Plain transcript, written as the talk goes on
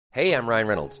Hey, I'm Ryan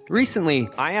Reynolds. Recently,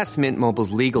 I asked Mint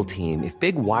Mobile's legal team if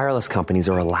big wireless companies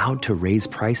are allowed to raise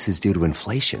prices due to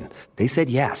inflation. They said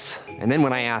yes. And then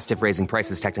when I asked if raising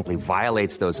prices technically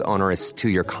violates those onerous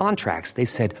two-year contracts, they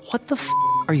said, "What the f***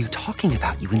 are you talking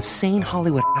about, you insane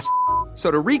Hollywood ass?" So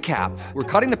to recap, we're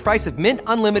cutting the price of Mint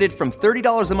Unlimited from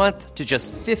 $30 a month to just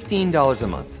 $15 a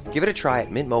month. Give it a try at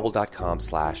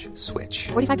mintmobile.com/switch.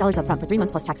 $45 up front for 3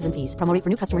 months plus taxes and fees. Promo rate for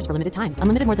new customers for limited time.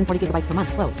 Unlimited more than 40 gigabytes per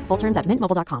month. Slows full terms at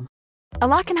mintmobile.com. A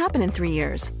lot can happen in 3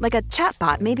 years, like a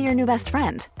chatbot may be your new best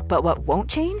friend. But what won't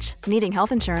change? Needing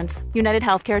health insurance. United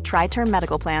Healthcare Tri-Term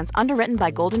Medical Plans, underwritten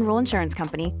by Golden Rule Insurance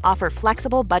Company, offer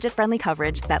flexible, budget-friendly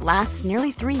coverage that lasts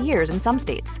nearly 3 years in some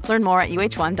states. Learn more at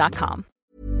uh1.com.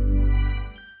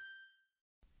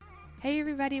 Hey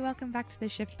everybody, welcome back to the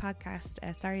Shift podcast.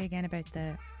 Sorry again about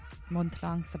the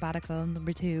month-long sabbatical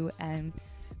number 2,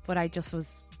 but I just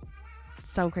was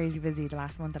so crazy busy the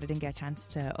last month that I didn't get a chance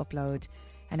to upload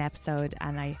an episode,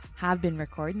 and I have been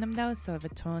recording them though, so I have a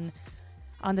ton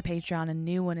on the Patreon. A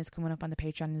new one is coming up on the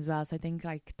Patreon as well, so I think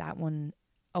like that one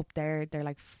up there, they're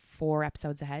like 4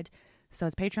 episodes ahead. So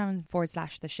it's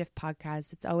Patreon/the Shift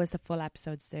podcast. It's always the full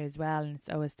episodes there as well, and it's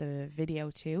always the video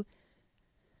too.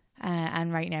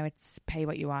 And right now it's pay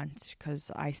what you want, because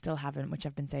I still haven't, which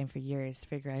I've been saying for years,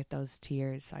 figure out those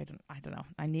tiers. I don't know.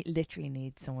 I literally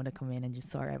need someone to come in and just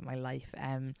sort out my life.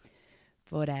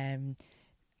 But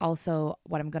also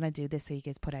what I'm going to do this week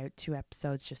is put out 2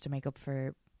 episodes just to make up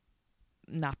for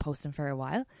not posting for a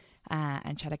while,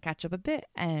 and try to catch up a bit.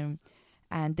 And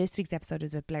this week's episode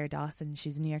is with Blair Dawson.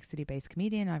 She's a New York City based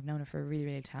comedian. I've known her for a really,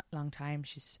 really long time.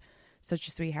 She's such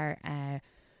a sweetheart.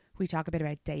 We talk a bit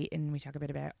about dating. We talk a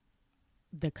bit about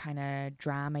the kind of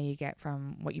drama you get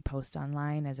from what you post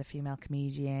online as a female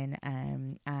comedian.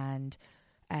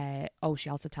 She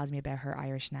also tells me about her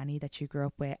Irish nanny that she grew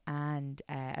up with, and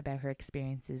about her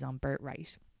experiences on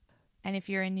Birthright. And if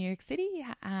you're in New York City,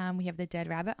 we have the Dead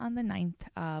Rabbit on the 9th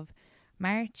of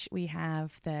March. We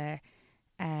have the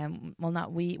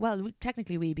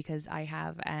technically we, because I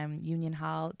have Union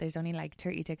Hall. There's only like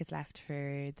 30 tickets left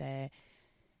for the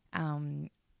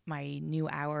my new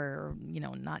hour, or,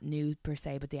 not new per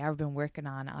se, but the hour I've been working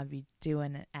on. I'll be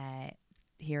doing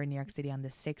here in New York City on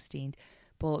the 16th.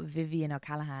 But Vivian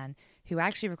O'Callaghan, who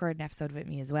actually recorded an episode with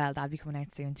me as well, that'll be coming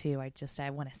out soon too. I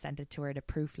want to send it to her to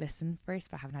proof listen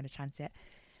first, but I haven't had a chance yet.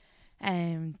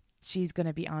 She's going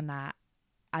to be on that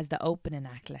as the opening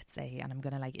act, let's say, and I'm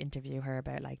going to interview her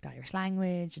about the Irish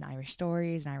language and Irish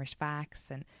stories and Irish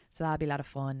facts, and so that'll be a lot of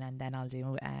fun. And then I'll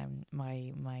do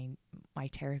my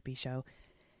therapy show.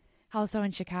 Also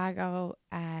in Chicago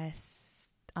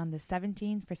on the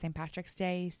 17th for St. Patrick's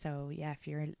Day. So yeah, if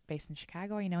you're based in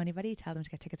Chicago or you know anybody, tell them to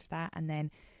get tickets for that. And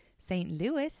then St.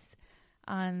 Louis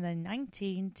on the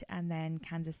 19th, and then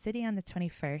Kansas City on the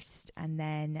 21st, and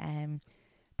then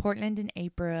Portland in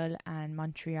April, and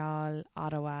Montreal,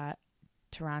 Ottawa,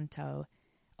 Toronto,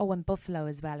 and Buffalo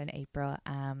as well in April.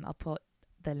 I'll put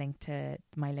the link to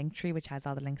my link tree, which has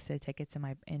all the links to the tickets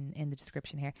in the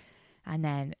description here. And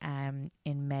then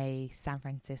in May, San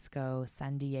Francisco,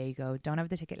 San Diego. Don't have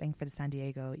the ticket link for the San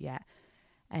Diego yet.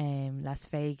 Las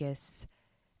Vegas,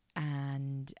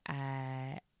 and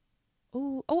LA.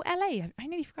 I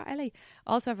nearly forgot LA.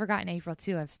 Also, I forgot in April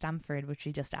too. I have Stamford, which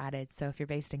we just added. So if you're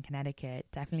based in Connecticut,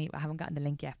 definitely, I haven't gotten the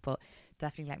link yet, but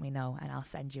definitely let me know and I'll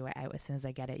send you it out as soon as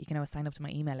I get it. You can always sign up to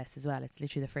my email list as well. It's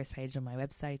literally the first page on my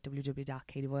website,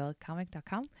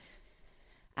 www.katiewoylecomic.com.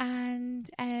 And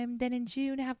then in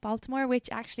June I have Baltimore, which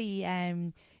actually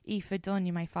Aoife Dunn,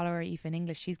 you might follow her, Aoife in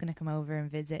English, she's going to come over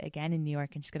and visit again in New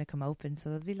York, and she's going to come open, so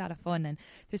it'll be a lot of fun. And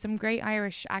there's some great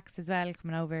Irish acts as well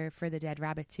coming over for the Dead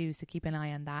Rabbit too, so keep an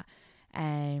eye on that.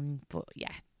 But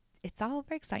yeah, it's all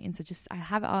very exciting, so just I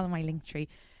have it all in my link tree.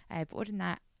 But other than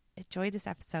that, enjoy this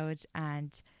episode.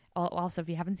 And also, if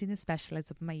you haven't seen the special,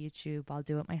 it's up on my YouTube. I'll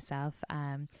do it myself.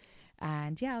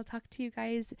 And yeah, I'll talk to you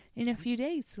guys in a few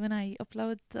days when I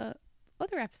upload the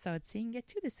other episodes, so you can get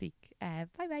 2 this week. Bye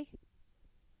bye.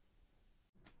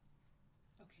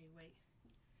 Okay, wait.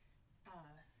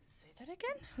 Say that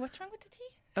again? What's wrong with the tea?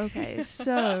 Okay,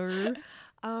 so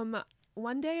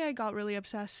one day I got really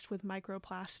obsessed with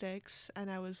microplastics, and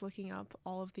I was looking up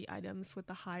all of the items with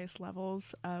the highest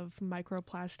levels of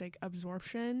microplastic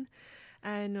absorption.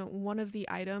 And one of the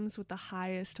items with the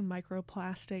highest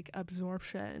microplastic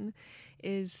absorption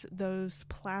is those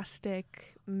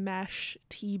plastic mesh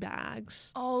tea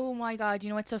bags. Oh my God, you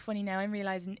know what's so funny now? I'm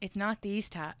realising it's not these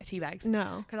tea bags.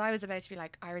 No. Because I was about to be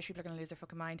like, Irish people are going to lose their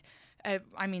fucking mind. I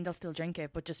mean, they'll still drink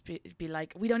it, but just be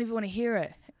like, we don't even want to hear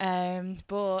it.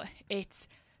 But it's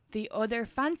the other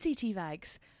fancy tea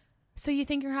bags. So you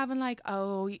think you're having like,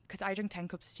 oh, because I drink 10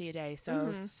 cups of tea a day.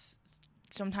 So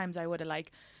sometimes I would have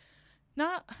like,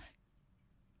 not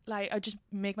like, I just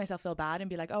make myself feel bad and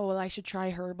be like, oh, well, I should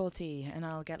try herbal tea and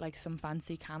I'll get like some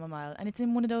fancy chamomile. And it's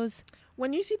in one of those.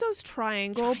 When you see those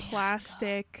triangle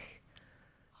plastic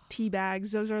tea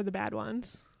bags, those are the bad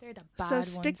ones. They're the bad so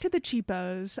ones. stick to the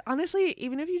cheapos. Honestly,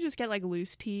 even if you just get like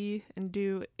loose tea and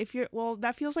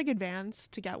that feels like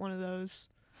advanced to get one of those.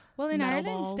 Well, in metal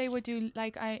Ireland, balls. they would do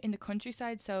like in the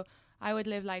countryside. So I would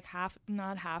live like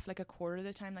not half, like a quarter of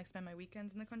the time, like spend my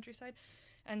weekends in the countryside.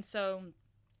 And so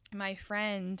my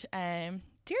friend,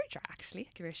 Deirdre, actually,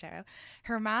 give her a shout out.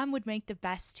 Her mom would make the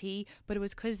best tea, but it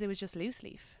was because it was just loose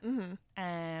leaf.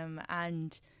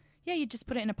 And yeah, you just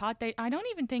put it in a pot. I don't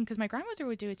even think, because my grandmother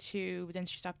would do it too, but then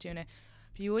she stopped doing it.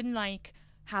 But you wouldn't like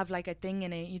have like a thing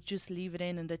in it. You'd just leave it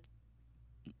in, and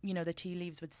the tea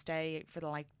leaves would stay for the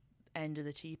like end of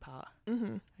the teapot.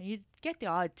 You'd get the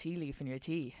odd tea leaf in your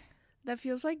tea. That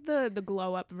feels like the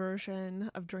glow up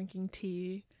version of drinking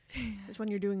tea. Is when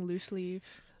you're doing loose leaf.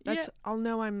 I'll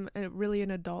know I'm really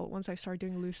an adult once I start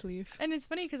doing loose leaf. And it's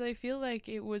funny because I feel like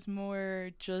it was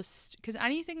more just because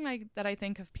anything like that I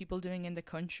think of people doing in the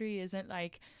country isn't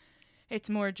like, it's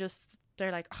more just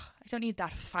they're like, oh, I don't need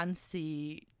that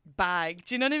fancy bag.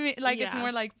 Do you know what I mean? Like it's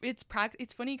more like it's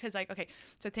funny because like, okay,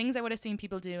 so things I would have seen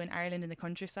people do in Ireland in the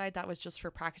countryside, that was just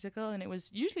for practical, and it was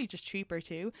usually just cheaper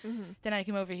too. Then I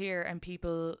came over here and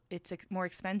it's more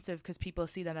expensive because people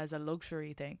see that as a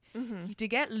luxury thing. To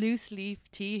get loose leaf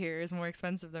tea here is more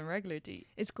expensive than regular tea.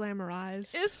 It's glamorized.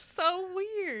 It's so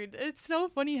weird. It's so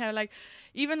funny how like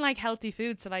even like healthy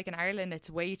food, so like in Ireland it's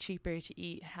way cheaper to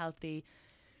eat healthy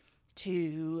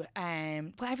to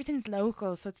well, everything's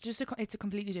local, so it's just it's a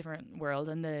completely different world,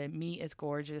 and the meat is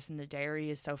gorgeous and the dairy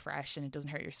is so fresh and it doesn't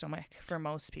hurt your stomach for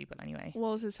most people anyway.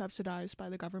 Well, is it subsidized by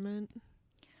the government?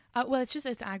 Well,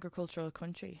 it's agricultural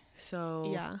country,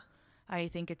 so yeah, I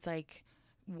think it's like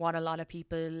what a lot of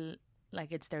people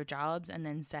like, it's their jobs, and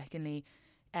then secondly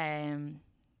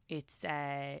it's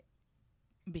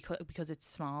because it's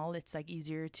small, it's like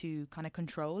easier to kind of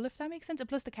control, if that makes sense. And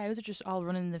plus the cows are just all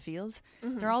running in the fields.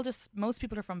 They're all just, most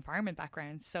people are from farming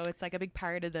backgrounds, so it's like a big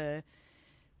part of the,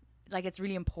 like, it's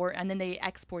really important. And then they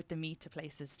export the meat to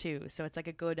places too, so it's like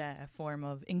a good form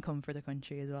of income for the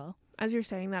country as well. As you're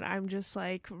saying that, I'm just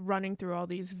like running through all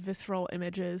these visceral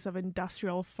images of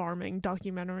industrial farming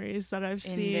documentaries that I've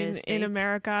seen in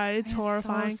America. It's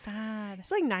horrifying. So sad. It's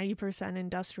like 90%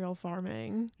 industrial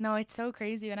farming. No, it's so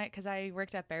crazy. Because I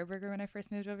worked at Bear Burger when I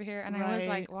first moved over here, and I was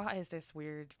like, what is this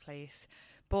weird place?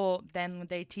 But then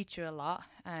they teach you a lot,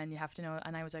 and you have to know.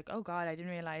 And I was like, oh God, I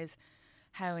didn't realize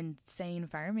how insane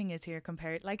farming is here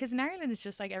compared. Like, because in Ireland, it's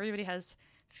just like everybody has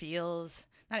fields.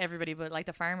 Not everybody, but like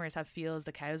the farmers have fields,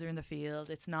 the cows are in the field.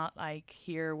 It's not like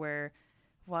here where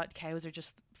cows are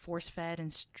just force fed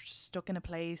and stuck in a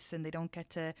place, and they don't get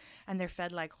to, and they're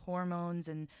fed like hormones,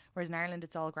 and whereas in Ireland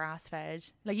it's all grass fed.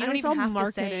 Like you don't even have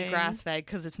to say grass fed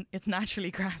because it's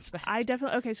naturally grass fed.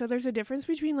 Okay, so there's a difference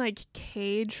between like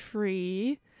cage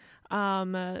free,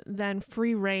 then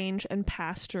free range and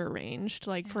pasture ranged,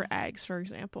 like for eggs, for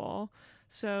example.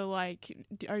 So like,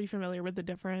 are you familiar with the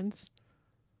difference?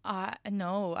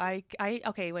 No,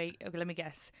 okay, wait, okay, let me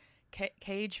guess.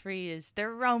 Cage free is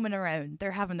they're roaming around,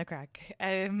 they're having the crack.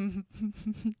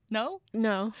 No.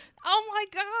 Oh my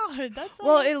God, that's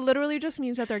well, it literally just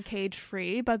means that they're cage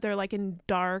free, but they're like in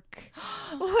dark,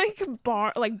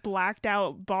 like blacked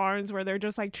out barns where they're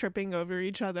just like tripping over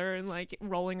each other and like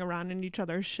rolling around in each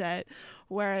other's shit.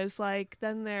 Whereas like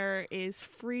then there is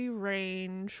free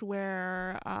range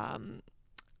where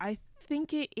I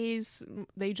think it is,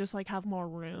 they just like have more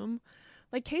room.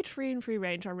 Like cage free and free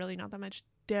range are really not that much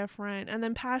different, and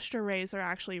then pasture raised are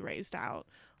actually raised out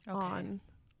on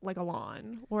like a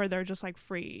lawn, or they're just like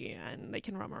free and they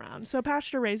can roam around. So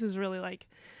pasture raised is really like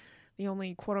the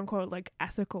only quote unquote like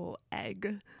ethical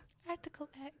egg.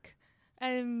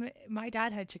 My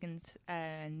dad had chickens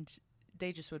and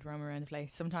they just would roam around the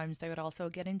place. Sometimes they would also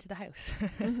get into the house.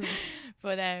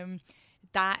 But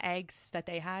that eggs that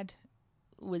they had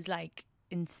was like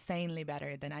insanely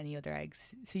better than any other eggs,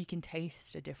 so you can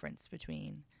taste a difference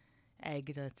between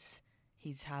egg that's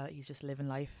he's just living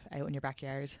life out in your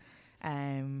backyard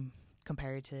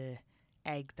compared to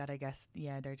egg that I guess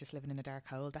they're just living in a dark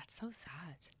hole. That's so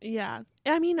sad. Yeah,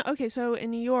 I mean, okay, so in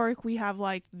New York we have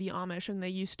like the Amish, and they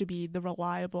used to be the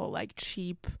reliable, like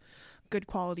cheap, good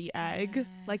quality egg,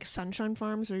 like Sunshine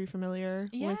Farms. Are you familiar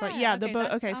with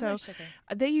like so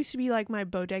they used to be like my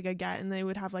bodega get, and they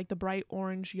would have like the bright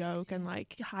orange yolk and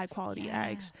like high quality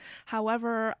eggs.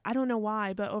 However, I don't know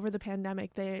why, but over the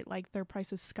pandemic they like their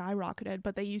prices skyrocketed,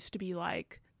 but they used to be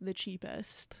like the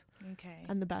cheapest. Okay.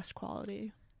 and the best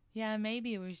quality. Yeah,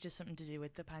 maybe it was just something to do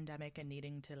with the pandemic and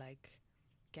needing to like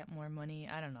get more money.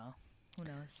 I don't know. Who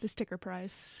knows? The sticker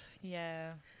price.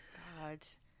 Yeah. God.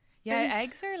 Yeah,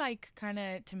 eggs are like kind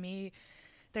of, to me,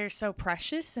 they're so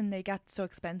precious and they got so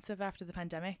expensive after the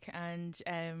pandemic. And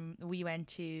we went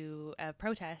to a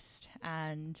protest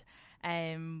and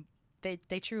they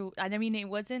threw, and I mean, it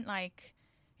wasn't like,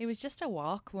 it was just a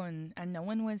walk one, and no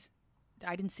one was,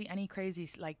 I didn't see any crazy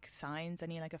like signs,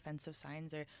 any like offensive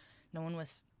signs, or no one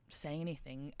was saying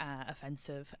anything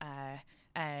offensive.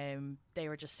 They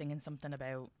were just singing something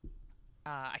about,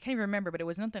 I can't even remember, but it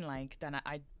was nothing like that.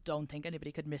 I don't think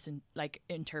anybody could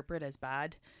interpret as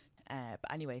bad.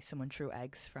 But anyway, someone threw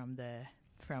eggs from the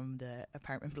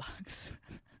apartment blocks,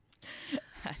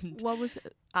 and What was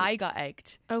it? I got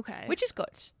egged. Okay. Which is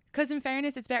good. Because in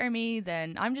fairness, it's better me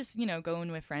than, I'm just, going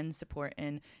with friends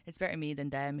supporting. It's better me than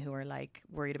them who are like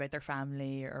worried about their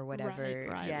family or whatever.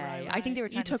 Right. I think they were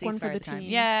trying to took one for the time. team.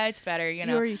 Yeah, it's better,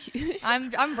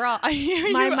 I'm brought. I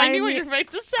knew what you were about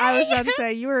to say. I was about to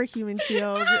say, you were a human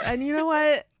shield. And you know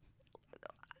what?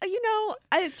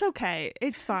 It's okay.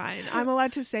 It's fine. I'm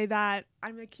allowed to say that.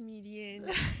 I'm a comedian.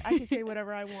 I can say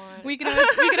whatever I want. We can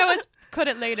always cut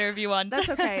it later if you want. That's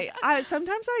okay.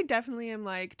 Sometimes I definitely am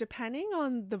like, depending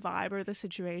on the vibe or the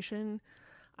situation,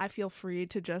 I feel free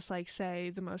to just like say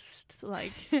the most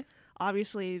like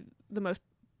obviously the most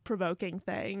provoking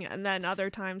thing, and then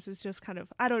other times it's just kind of,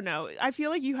 I don't know. I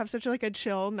feel like you have such like a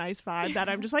chill, nice vibe that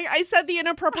I'm just like, I said the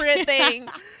inappropriate thing.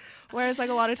 Whereas like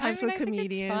a lot of times with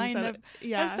comedians,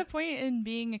 that's the point in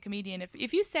being a comedian.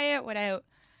 If you say it without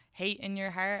hate in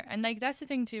your heart, and like that's the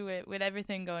thing too with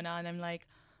everything going on, I'm like,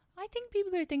 I think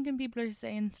people are thinking people are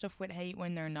saying stuff with hate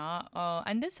when they're not.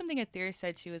 And this is something that Thea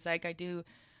said. She was like, I do,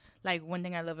 like, one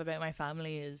thing I love about my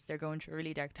family is they're going through a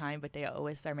really dark time, but they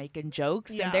always are making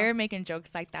jokes, and they're making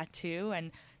jokes like that too,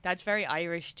 and that's very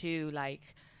Irish too. Like,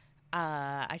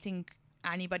 I think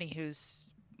anybody who's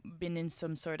been in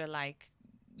some sort of like,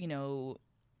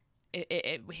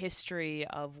 history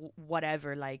of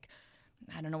whatever, like,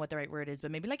 I don't know what the right word is,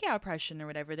 but maybe like, oppression or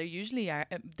whatever, they usually are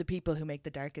the people who make the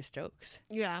darkest jokes.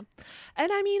 Yeah.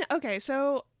 And I mean, okay,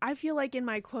 so I feel like in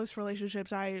my close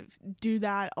relationships, I do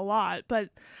that a lot, but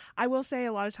I will say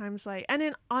a lot of times, like,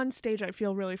 and on stage, I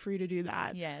feel really free to do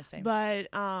that. Yeah, same. But,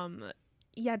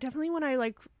 yeah, definitely when I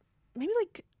like, maybe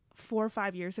like 4 or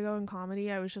 5 years ago in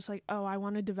comedy, I was just like, oh, I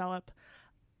want to develop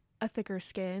a thicker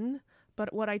skin.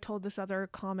 But what I told this other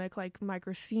comic, like Mike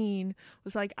Racine,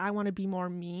 was like, I want to be more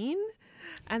mean.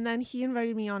 And then he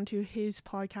invited me onto his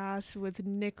podcast with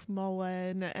Nick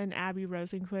Mullen and Abby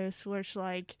Rosenquist, which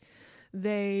like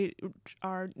they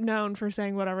are known for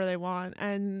saying whatever they want.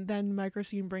 And then Mike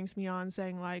Racine brings me on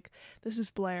saying like, this is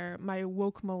Blair, my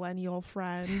woke millennial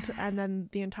friend. And then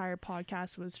the entire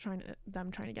podcast was trying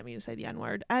to get me to say the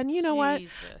N-word. And you know what?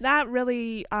 That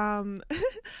really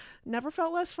never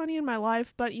felt less funny in my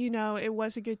life, but it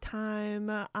was a good time.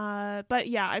 But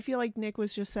yeah, I feel like Nick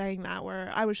was just saying that,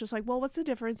 where I was just like, well, what's the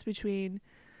difference between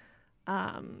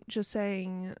just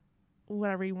saying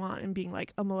whatever you want and being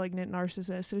like a malignant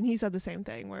narcissist? And he said the same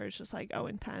thing, where it's just like, oh,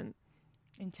 intent.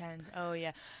 Oh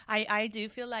yeah, I do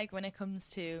feel like when it comes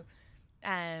to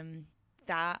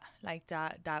that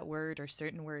word or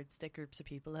certain words that groups of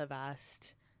people have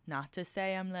asked not to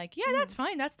say, I'm like, yeah, that's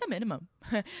fine, that's the minimum.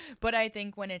 But I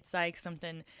think when it's like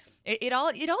something, it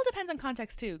all depends on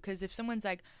context too, because if someone's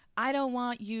like, I don't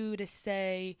want you to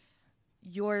say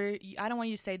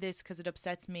this because it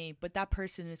upsets me, but that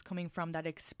person is coming from that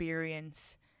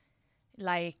experience,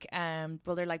 like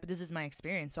well, they're like, but this is my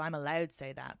experience, so I'm allowed to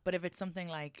say that. But if it's something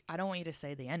like, I don't want you to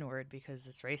say the N-word because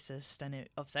it's racist and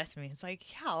it upsets me, it's like,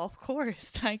 yeah, of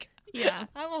course, like, yeah,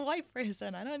 I'm a white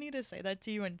person, I don't need to say that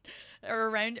to you or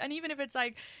around. And even if it's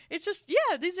like, it's just,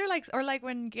 yeah, these are like, or like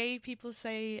when gay people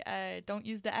say don't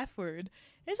use the F word,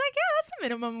 it's like, yeah, that's the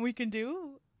minimum we can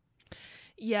do.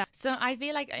 Yeah. So I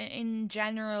feel like in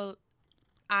general,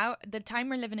 the time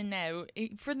we're living in now,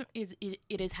 it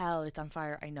is hell. It's on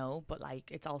fire, I know, but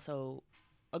like, it's also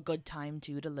a good time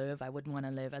to live. I wouldn't want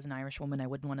to live as an Irish woman. I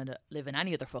wouldn't want to live in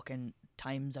any other fucking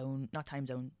timeline.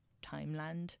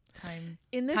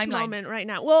 In this moment right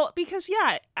now. Well, because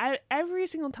every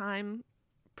single time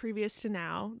previous to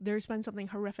now, there's been something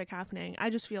horrific happening. I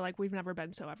just feel like we've never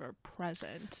been so ever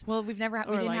present. Well, we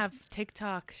didn't have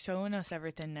TikTok showing us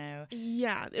everything now.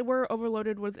 Yeah, we're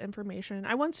overloaded with information.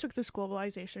 I once took this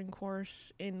globalization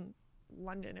course in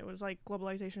London. It was like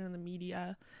globalization in the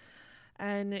media,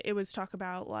 and it was talk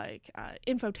about like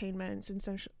infotainments and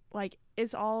such. Like,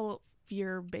 it's all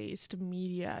fear-based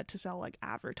media to sell like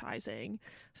advertising.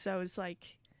 So it's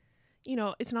like, you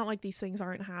know, it's not like these things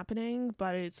aren't happening,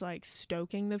 but it's like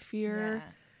stoking the fear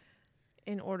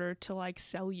in order to like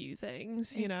sell you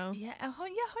things, you know? Yeah,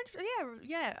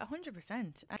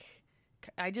 100%.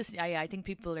 I think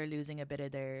people are losing a bit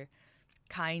of their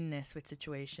kindness with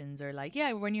situations, or like,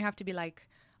 when you have to be like,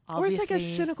 obviously. Or it's like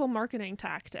a cynical marketing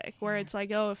tactic where it's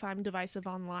like, oh, if I'm divisive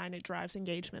online, it drives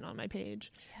engagement on my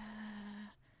page. Yeah.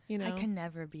 You know? I can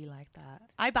never be like that.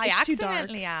 I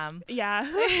accidentally am. Yeah.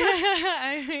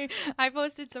 I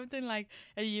posted something like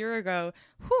a year ago.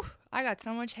 Whew, I got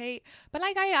so much hate. But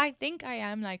like I think I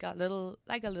am like a little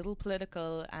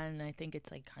political, and I think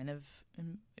it's like kind of,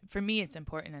 for me it's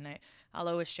important, and I'll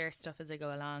always share stuff as I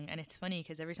go along. And it's funny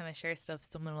because every time I share stuff,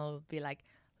 someone will be like,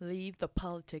 leave the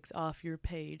politics off your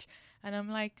page. And I'm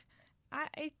like,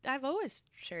 I've always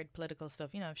shared political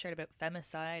stuff. You know, I've shared about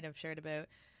femicide, I've shared about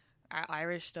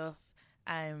Irish stuff,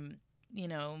 you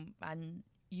know, and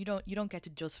you don't get to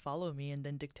just follow me and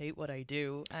then dictate what I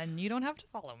do, and you don't have to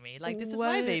follow me. Like, this is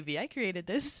my baby. I created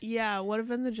this. Yeah. What have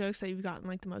been the jokes that you've gotten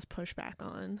like the most pushback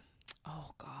on?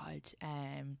 Oh God.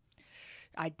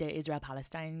 The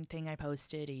Israel-Palestine thing I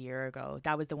posted a year ago,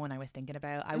 that was the one I was thinking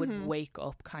about. I would wake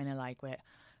up kind of like with,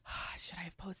 should I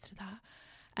have posted that?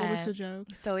 What was the joke?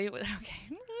 So it was okay.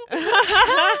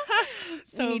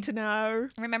 So need to know.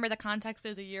 Remember, the context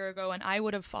is a year ago, and I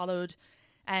would have followed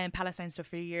Palestine stuff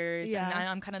for years. Yeah. And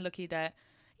I'm kind of lucky that,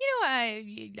 you know,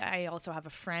 I also have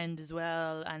a friend as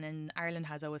well, and in Ireland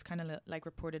has always kind of like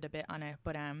reported a bit on it,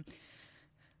 but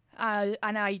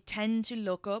and I tend to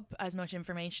look up as much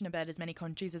information about as many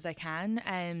countries as I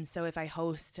can. So if I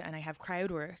host and I have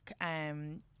crowd work,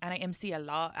 and I MC a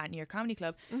lot at New York Comedy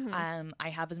Club, I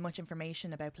have as much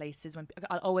information about places. When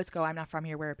I'll always go, I'm not from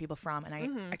here, where are people from? And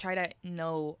I try to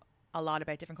know a lot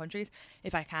about different countries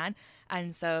if I can.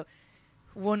 And so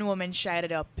one woman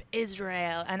shouted up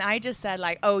Israel, and I just said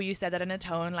like, oh, you said that in a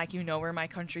tone like you know where my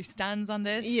country stands on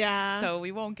this. Yeah. So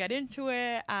we won't get into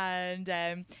it.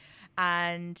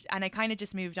 And I kind of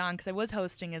just moved on because I was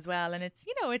hosting as well, and it's,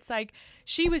 you know, it's like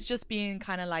she was just being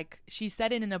kind of like, she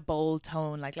said it in a bold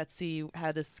tone, like, let's see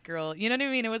how this girl, you know what I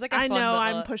mean? It was like a I fun know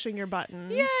little, I'm pushing your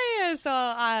buttons. yeah.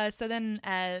 So then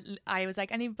I was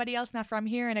like, anybody else not from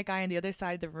here? And a guy on the other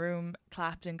side of the room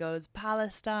clapped and goes,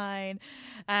 Palestine.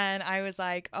 And I was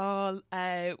like,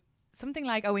 something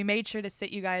like, oh, we made sure to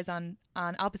sit you guys on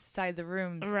opposite side of the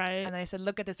rooms. Right. And I said,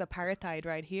 look at this apartheid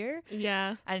right here.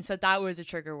 Yeah. And so that was a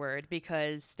trigger word,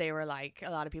 because they were like, a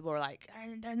lot of people were like,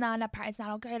 there's not an apartheid, it's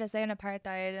not okay to say an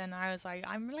apartheid. And I was like,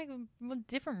 I'm like, well,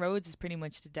 different roads is pretty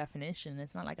much the definition.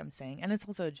 It's not like I'm saying, and it's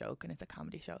also a joke, and it's a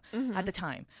comedy show at the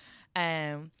time.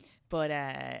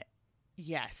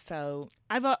 Yeah, so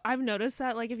I've noticed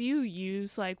that, like, if you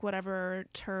use like whatever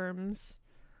terms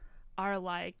are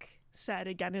like said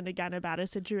again and again about a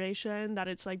situation, that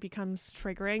it's like becomes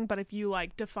triggering. But if you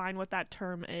like define what that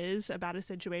term is about a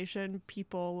situation,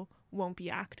 people won't be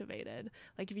activated.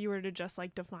 Like if you were to just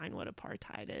like define what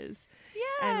apartheid is,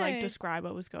 and like describe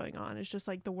what was going on, it's just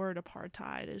like the word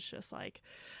apartheid is just like,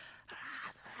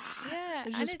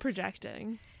 it's just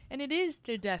projecting. And it is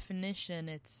the definition.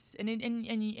 It's and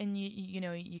you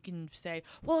know, you can say,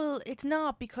 well, it's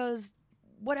not because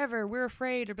whatever, we're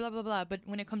afraid or blah blah blah. But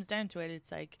when it comes down to it,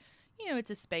 it's like, you know,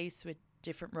 it's a space with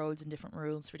different roads and different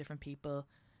rules for different people,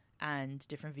 and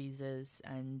different visas,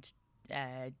 and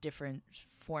different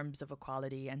forms of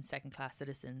equality and second-class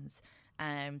citizens.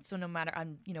 So no matter,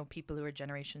 you know, people who are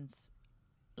generations,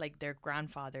 like their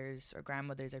grandfathers or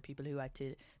grandmothers are people who had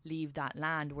to leave that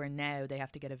land, where now they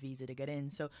have to get a visa to get in.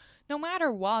 So no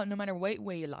matter what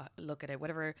way you look at it,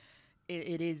 whatever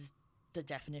it is, the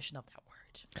definition of that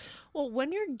word. Well,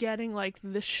 when you're getting like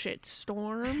the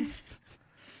shitstorm,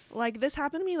 like this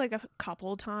happened to me like a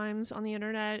couple times on the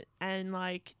internet, and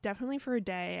like definitely for a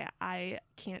day I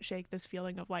can't shake this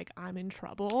feeling of like I'm in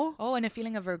trouble. Oh, and a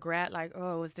feeling of regret, like,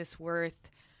 oh, is this worth?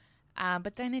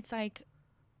 But then it's like,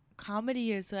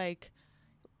 comedy is like,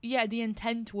 yeah, the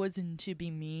intent wasn't to be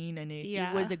mean, and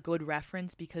it was a good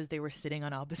reference because they were sitting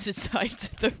on opposite sides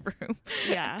of the room.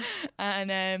 Yeah.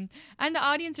 And the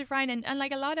audience were fine, and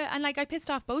like a lot of, and like I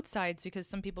pissed off both sides, because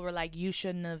some people were like, you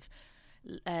shouldn't have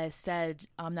said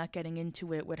I'm not getting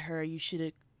into it with her. You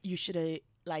should have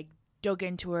like dug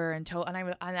into her and told.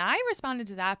 And I responded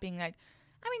to that being like,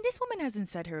 I mean, this woman hasn't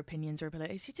said her opinions or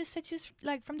she just said she's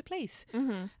like from the place.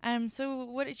 So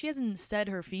what, she hasn't said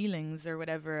her feelings or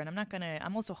whatever. And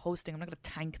I'm also hosting. I'm not gonna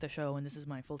tank the show, and this is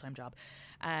my full-time job.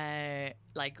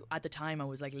 Like at the time I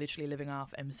was like literally living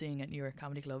off emceeing at New York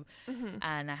Comedy Club,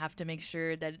 and I have to make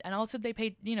sure that, and also they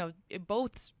paid, you know,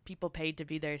 both people paid to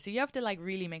be there, so you have to like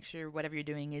really make sure whatever you're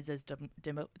doing is as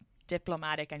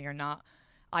diplomatic, and you're not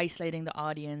isolating the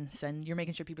audience, and you're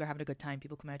making sure people are having a good time.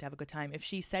 People come out to have a good time. If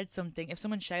she said something, if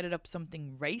someone shouted up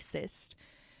something racist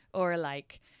or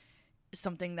like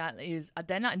something that is,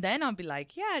 then I'll be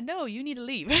like, yeah, no, you need to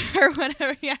leave or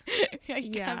whatever. Yeah,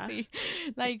 you can't be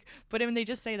like. But when they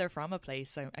just say they're from a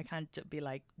place, I can't be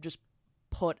like just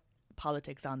put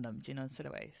politics on them, do you know, sort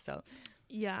of way. So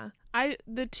yeah,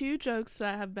 the two jokes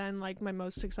that have been like my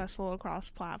most successful across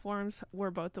platforms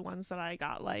were both the ones that I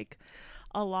got like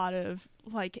a lot of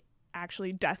like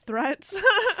actually death threats.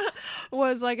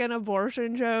 Was like an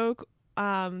abortion joke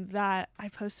that I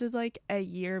posted like a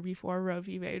year before Roe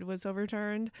v. Wade was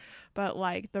overturned, but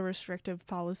like the restrictive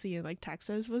policy in like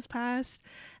Texas was passed,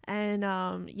 and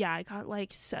I got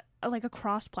like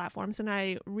across platforms, and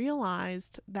I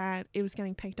realized that it was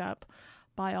getting picked up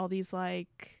by all these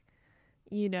like,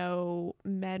 you know,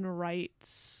 men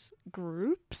rights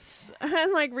groups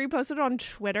and like reposted on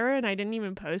Twitter, and I didn't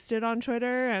even post it on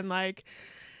Twitter, and like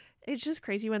it's just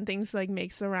crazy when things like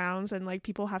makes the rounds and like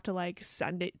people have to like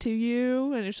send it to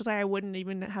you, and it's just like I wouldn't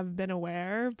even have been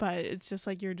aware, but it's just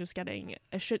like you're just getting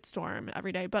a shitstorm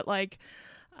every day. But like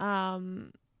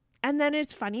and then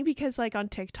it's funny because like on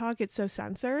TikTok it's so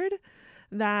censored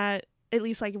that at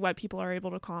least like what people are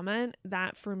able to comment,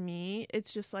 that for me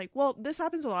it's just like, well, this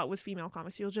happens a lot with female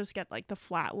comments. You'll just get like the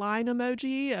flat line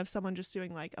emoji of someone just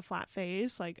doing like a flat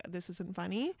face, like this isn't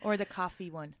funny, or the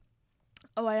coffee one.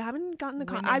 Oh, I haven't gotten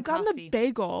the I've gotten the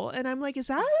bagel, and I'm like, is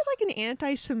that like an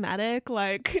anti-Semitic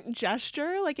like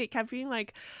gesture? Like it kept being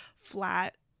like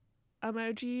flat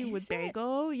emoji with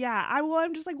bagel. Yeah,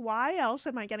 I'm just like, why else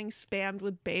am I getting spammed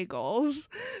with bagels?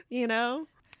 You know?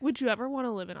 Would you ever want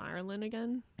to live in Ireland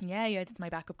again? Yeah, it's my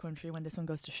backup country when this one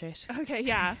goes to shit. Okay,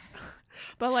 yeah.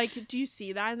 But like, do you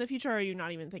see that in the future, or are you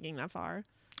not even thinking that far?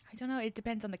 I don't know. It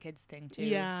depends on the kids thing too.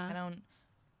 Yeah. I don't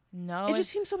know. It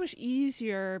just seems so much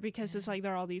easier because it's like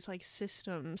there are all these like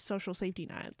systems, social safety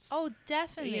nets. Oh,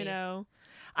 definitely. You know,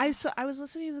 I was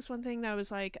listening to this one thing that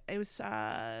was like, it was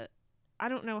I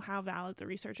don't know how valid the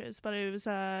research is, but it was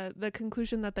the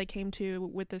conclusion that they came to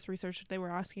with this research. They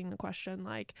were asking the question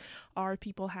like, are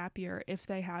people happier if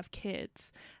they have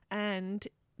kids? And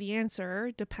the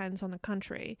answer depends on the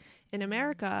country. In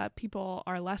America, people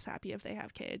are less happy if they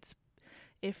have kids.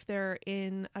 If they're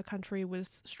in a country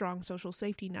with strong social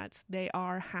safety nets, they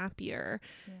are happier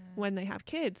when they have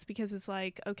kids, because it's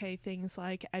like, okay, things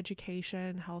like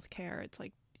education, healthcare, it's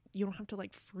like you don't have to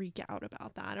like freak out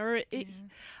about that. Or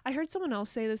I heard someone else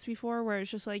say this before where it's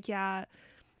just like, yeah,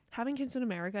 having kids in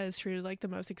America is treated like the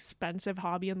most expensive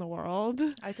hobby in the world.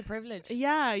 It's a privilege.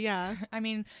 Yeah. I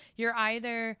mean, you're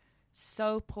either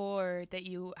so poor that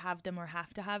you have them or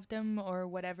have to have them or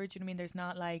whatever. Do you know what I mean? There's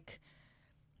not like,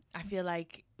 I feel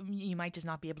like you might just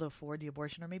not be able to afford the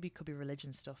abortion, or maybe it could be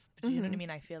religion stuff. But you know what I mean?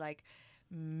 I feel like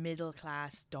middle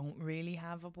class don't really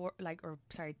have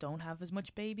don't have as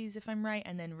much babies, if I'm right,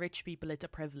 and then rich people, it's a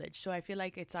privilege. So I feel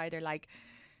like it's either like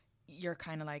you're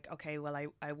kind of like, okay, well,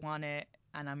 I want it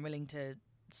and I'm willing to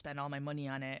spend all my money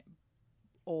on it,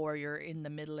 or you're in the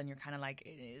middle and you're kind of like,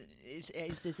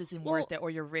 this isn't worth it,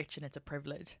 or you're rich and it's a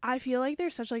privilege. I feel like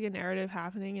there's such like a narrative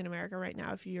happening in America right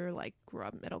now, if you're like grew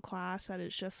up middle class, that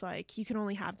it's just like you can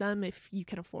only have them if you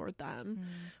can afford them,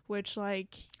 which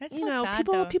like, that's you so know, sad,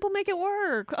 people make it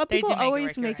work. They People do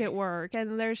always make right. it work,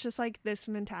 and there's just like this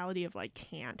mentality of like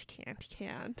can't.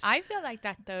 I feel like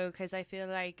that though, because I feel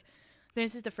like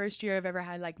this is the first year I've ever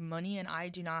had like money, and I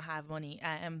do not have money,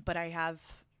 but I have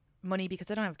money because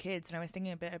I don't have kids. And I was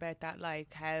thinking a bit about that,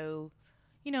 like how,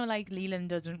 you know, like Leland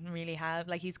doesn't really have,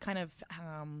 like he's kind of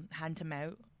hand to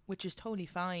mouth, which is totally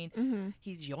fine.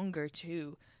 He's younger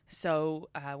too, so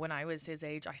when I was his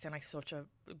age, I sound like such a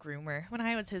groomer. When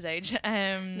I was his age,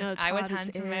 no, I was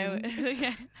hand to mouth.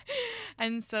 Yeah.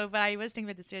 And so, but I was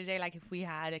thinking about this the other day, like if we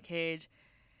had a kid,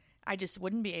 I just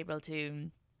wouldn't be able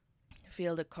to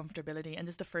feel the comfortability. And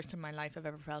this is the first time in my life I've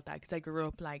ever felt that, because I grew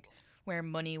up like where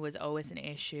money was always an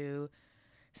issue.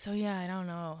 So yeah, I don't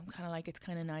know, I'm kind of like, it's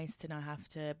kind of nice to not have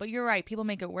to, but you're right, people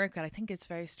make it work, and I think it's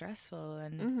very stressful.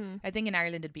 And I think in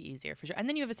Ireland it'd be easier for sure. And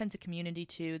then you have a sense of community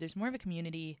too. There's more of a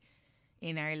community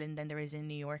in Ireland than there is in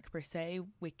New York per se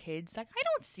with kids. Like I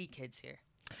don't see kids here.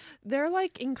 They're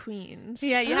like in Queens.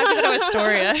 Yeah, you have to go to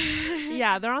Astoria.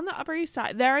 Yeah, they're on the Upper East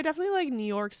Side. There are definitely like New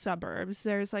York suburbs.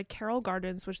 There's like Carroll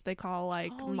Gardens, which they call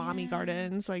like mommy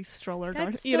gardens, like stroller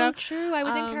gardens. That's you know, true. I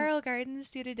was in Carroll Gardens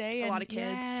the other day. A and lot of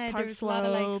kids. Yeah, Park Slope, a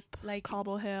lot of like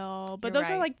Cobble Hill. But You're those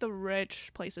are right. like the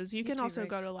rich places. You can too also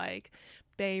go rich. to like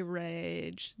Bay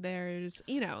Ridge. There's,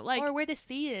 you know, like, or where the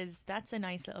sea is. That's a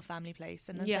nice little family place.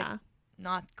 And that's yeah. like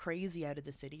not crazy out of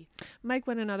the city. Mike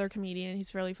Wynn, another comedian,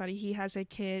 he's really funny. He has a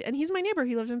kid, and he's my neighbor.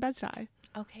 He lives in Bed-Stuy.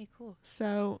 Okay, cool.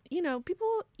 So, you know, people,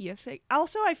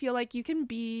 also, I feel like you can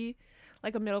be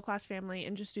like a middle-class family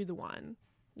and just do the one,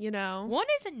 you know? One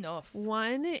is enough.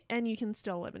 One, and you can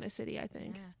still live in a city, I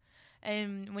think. Yeah.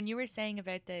 When you were saying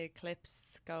about the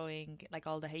clips going, like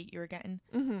all the hate you were getting,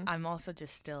 I'm also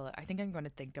just still, I think I'm going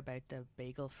to think about the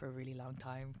bagel for a really long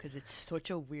time because it's such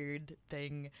a weird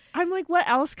thing. I'm like, what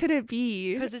else could it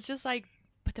be? Because it's just like,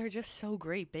 but they're just so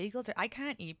great. I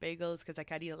can't eat bagels because I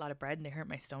can't eat a lot of bread and they hurt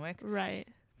my stomach. Right.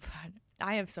 But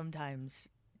I have sometimes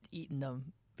eaten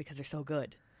them because they're so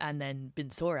good and then been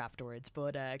sore afterwards.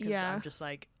 But because I'm just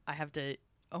like, I have to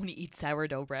only eat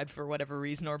sourdough bread for whatever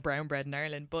reason, or brown bread in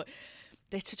Ireland. But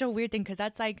it's such a weird thing because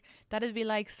that'd be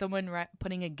like someone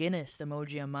putting a Guinness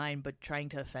emoji on mine but trying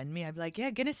to offend me. I'd be like, yeah,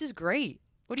 Guinness is great.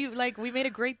 What do you like? We made a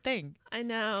great thing. I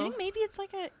know. Do you think maybe it's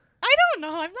like I don't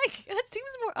know. I'm like, that seems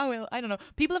more. Oh well, I don't know.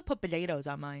 People have put potatoes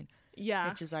on mine. Yeah.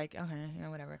 Which is like, okay, yeah,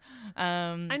 whatever.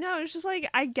 I know. It's just like,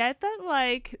 I get that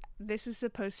like this is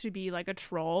supposed to be like a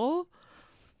troll,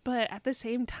 but at the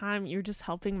same time, you're just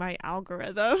helping my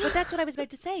algorithm. But that's what I was about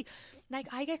to say. Like,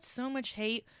 I get so much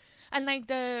hate. And, like,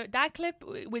 that clip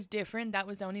was different. That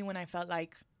was the only one I felt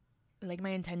like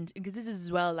my intent, because this is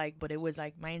as well, like, but it was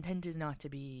like, my intent is not to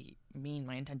be mean.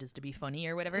 My intent is to be funny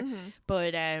or whatever.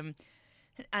 But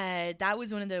that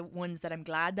was one of the ones that I'm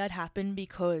glad that happened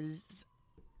because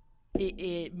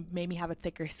it made me have a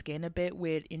thicker skin a bit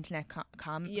with internet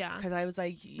yeah, because I was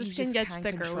like, the skin gets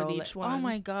thicker with each one. Oh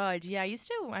my god, yeah.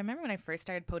 I remember when I first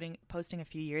started posting a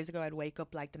few years ago, I'd wake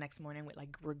up like the next morning with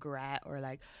like regret or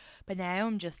like, but now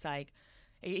I'm just like,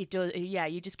 it does, yeah,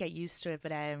 you just get used to it.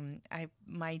 But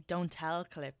my Don't Tell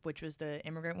clip, which was the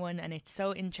immigrant one, and it's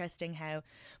so interesting how,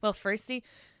 well, firstly,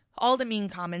 all the mean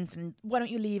comments and why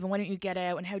don't you leave and why don't you get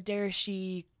out and how dare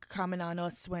she comment on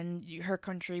us when her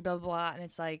country, blah, blah, blah. And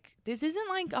it's like, this isn't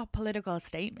like a political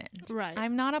statement. Right.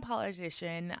 I'm not a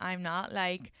politician. I'm not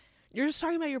like... You're just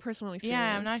talking about your personal experience.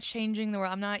 Yeah, I'm not changing the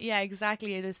world. I'm not... Yeah,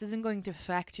 exactly. This isn't going to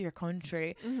affect your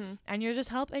country. And you're just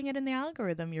helping it in the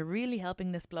algorithm. You're really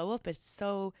helping this blow up. It's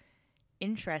so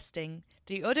interesting.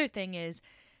 The other thing is,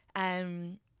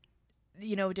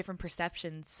 you know, different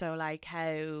perceptions. So like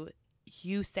how...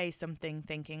 you say something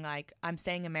thinking like, I'm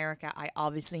saying America, I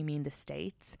obviously mean the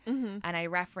States. And I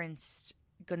referenced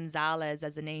Gonzalez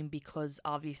as a name because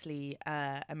obviously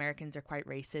Americans are quite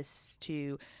racist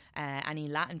to any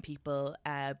Latin people,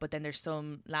 but then there's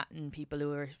some Latin people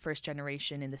who are first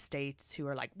generation in the States who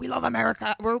are like, we love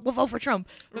America, we'll vote for Trump.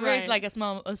 Right. There's like a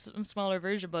smaller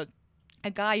version, but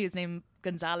a guy whose name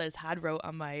Gonzalez had wrote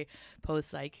on my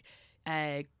post like,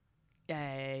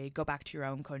 go back to your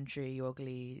own country, you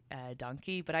ugly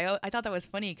donkey. But I thought that was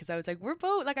funny because I was like, we're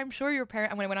both like, I'm sure your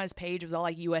parents, and when I went on his page it was all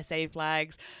like USA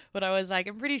flags, but I was like,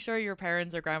 I'm pretty sure your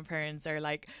parents or grandparents are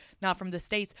like not from the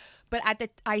States. But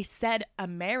I said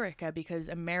America because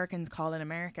Americans call it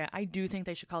America. I do think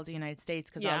they should call it the United States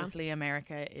because obviously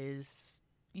America is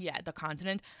the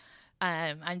continent.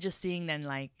 And just seeing then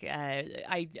like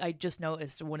I just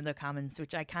noticed one of the comments,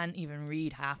 which I can't even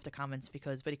read half the comments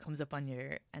but it comes up on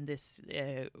your, and this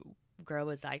girl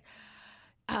was like,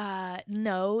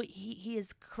 no, he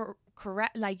is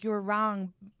correct, like you're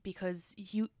wrong because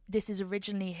this is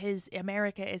originally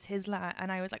America is his land.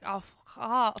 And I was like, oh fuck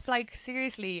off, like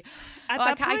seriously. At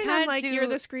that point I'm like, you're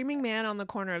the screaming man on the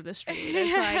corner of the street.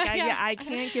 It's like I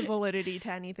can't give validity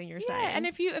to anything you're saying. And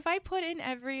if I put in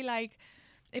every like,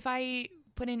 if I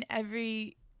put in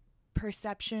every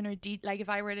perception or like if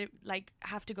I were to like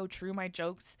have to go through my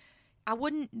jokes, I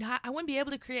wouldn't be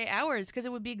able to create hours because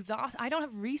it would be exhausting. I don't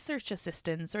have research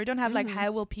assistants, or I don't have like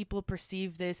how will people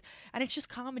perceive this, and it's just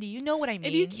comedy. You know what I mean?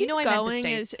 If you keep going, I meant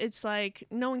the States. It's like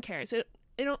no one cares.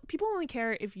 People only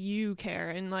care if you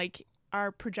care and like are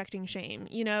projecting shame,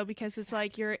 you know, because it's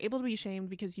like you're able to be shamed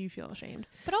because you feel ashamed.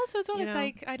 But also as well, it's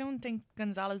like, I don't think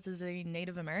Gonzalez is a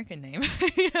Native American name.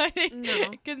 I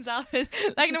think Gonzalez,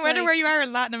 like no matter where you are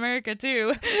in Latin America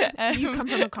too. You come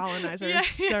from a colonizer,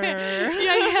 sir.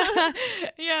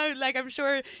 Yeah, like I'm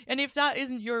sure, and if that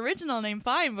isn't your original name,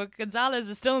 fine, but Gonzalez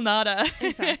is still not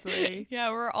Exactly.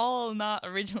 Yeah, we're all not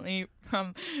originally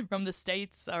from the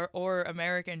States or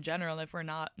America in general if we're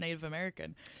not Native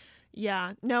American.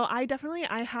 Yeah, no, I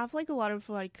have like a lot of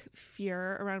like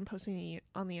fear around posting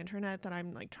on the internet that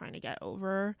I'm like trying to get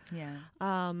over. Yeah.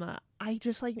 I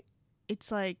just like,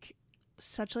 it's like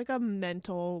such like a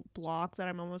mental block that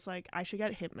I'm almost like I should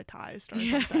get hypnotized or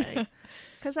something.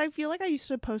 Because I feel like I used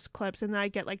to post clips and then I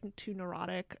get like too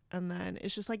neurotic, and then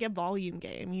it's just like a volume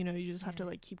game, you know, you just have to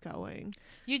like keep going.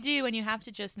 You do, and you have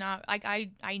to just not like I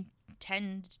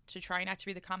tend to try not to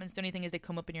read the comments. The only thing is they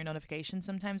come up in your notifications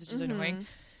sometimes, which is annoying.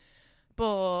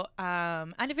 But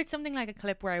and if it's something like a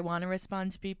clip where I want to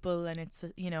respond to people, and it's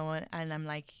and I'm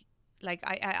like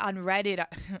I on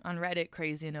Reddit,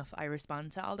 crazy enough, I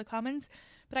respond to all the comments.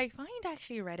 But I find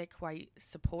actually Reddit quite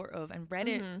supportive, and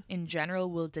Reddit in general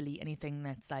will delete anything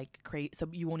that's like crazy, so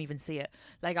you won't even see it.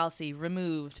 Like I'll see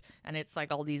removed, and it's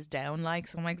like all these down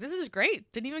likes. I'm like, this is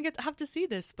great. Didn't even have to see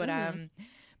this, but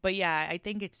But yeah, I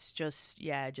think it's just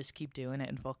keep doing it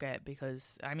and fuck it,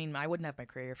 because I mean I wouldn't have my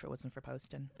career if it wasn't for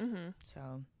posting.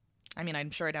 So I mean I'm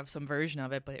sure I'd have some version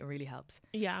of it, but it really helps.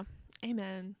 Yeah.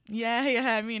 Amen.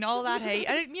 Yeah. I mean all that hate,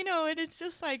 and and it's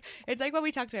just like, it's like what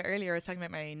we talked about earlier. I was talking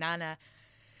about my nana.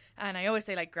 And I always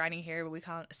say like granny here, but we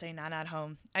can't say nana at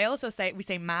home. I also say, we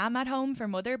say mom at home for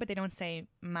mother, but they don't say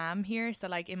mom here. So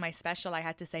like in my special, I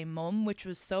had to say mum, which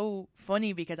was so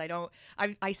funny because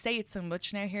I say it so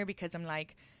much now here because I'm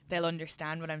like, they'll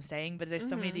understand what I'm saying. But there's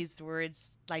so many of these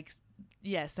words, like,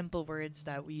 simple words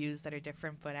that we use that are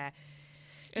different. But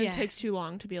it takes too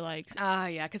long to be like,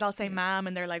 yeah, because I'll say mom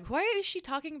and they're like, why is she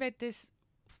talking about this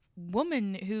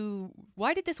woman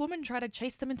why did this woman try to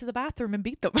chase them into the bathroom and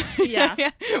beat them?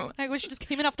 Yeah. I wish she just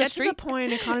came in off the street. Get to the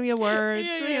point, economy of words.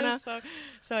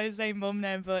 So I say mum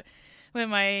now, but with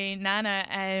my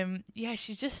nana,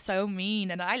 she's just so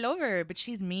mean, and I love her, but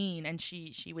she's mean, and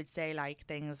she would say like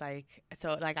things like,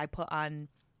 so like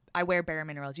I wear Bare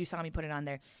Minerals. You saw me put it on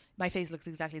there. My face looks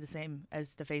exactly the same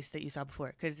as the face that you saw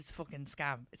before, because it's fucking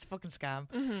scam.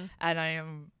 And I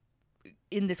am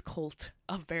in this cult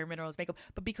of Bare Minerals makeup.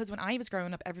 But because when I was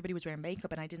growing up, everybody was wearing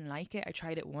makeup and I didn't like it. I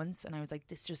tried it once and I was like,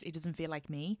 it doesn't feel like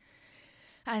me.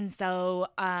 And so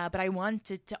but I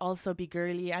wanted to also be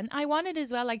girly, and I wanted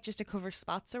as well like just to cover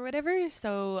spots or whatever.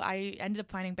 So I ended up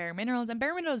finding Bare Minerals, and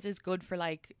Bare Minerals is good for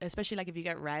like, especially like if you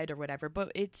get red or whatever,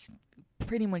 but it's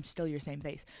pretty much still your same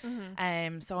face.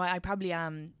 So I probably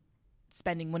am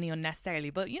spending money unnecessarily,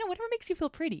 but whatever makes you feel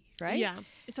pretty, right? Yeah,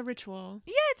 it's a ritual.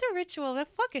 Yeah, it's a ritual.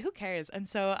 Fuck it, who cares? And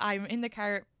so I'm in the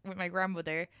car with my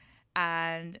grandmother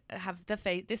and have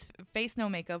this face no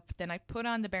makeup. Then I put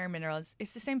on the Bare Minerals.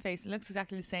 It's the same face, it looks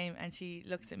exactly the same, and she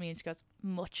looks at me and she goes,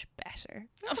 much better.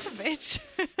 Oh, bitch.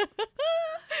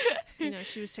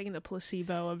 She was taking the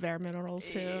placebo of Bare Minerals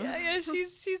too. Yeah,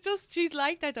 she's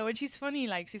like that though, and she's funny.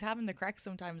 Like she's having the cracks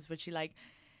sometimes, but she like,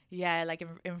 yeah, like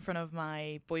in front of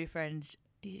my boyfriend,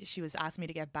 she was asking me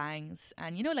to get bangs,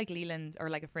 and like Leland, or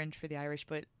like a French for the Irish,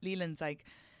 but Leland's like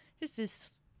just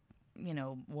this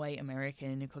white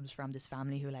American who comes from this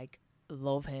family who like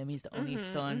love him. He's the only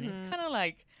son. It's kind of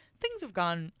like things have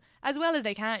gone as well as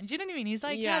they can. Do you know what I mean? He's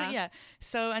like, yeah.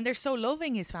 So, and they're so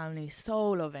loving, his family,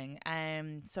 so loving.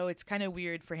 So it's kind of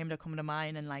weird for him to come to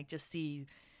mine and like just see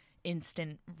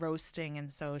instant roasting.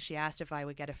 And so she asked if I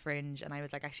would get a fringe, and I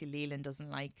was like, actually Leland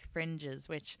doesn't like fringes,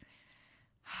 which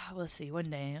we'll see, one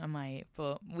day I might.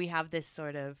 But we have this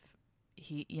sort of,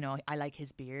 I like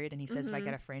his beard, and he says if I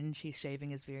get a fringe, he's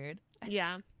shaving his beard.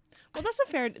 Yeah. Well,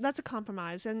 that's a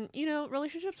compromise, and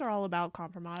relationships are all about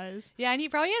compromise. Yeah, and he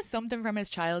probably has something from his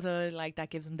childhood like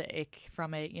that gives him the ick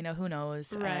from it. Who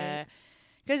knows? Right.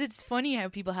 Because it's funny how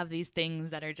people have these things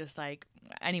that are just like,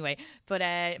 anyway. But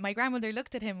my grandmother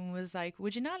looked at him and was like,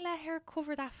 would you not let her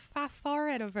cover that fat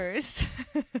forehead of hers?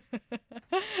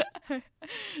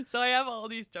 So I have all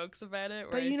these jokes about it.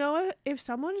 But if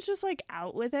someone's just like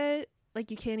out with it, like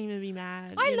you can't even be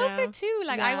mad. I love it too.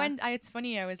 Like it's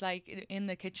funny. I was like in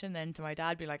the kitchen then to my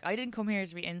dad, be like, I didn't come here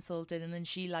to be insulted. And then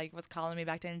she like was calling me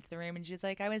back down into the room, and she was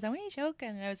like, I was only joking.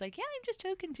 And I was like, yeah, I'm just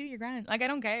joking too. You're grand. Like I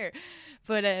don't care.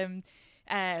 But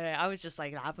I was just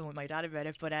like laughing with my dad about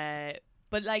it.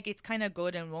 But like it's kind of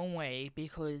good in one way,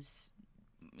 because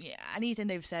anything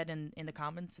they've said in the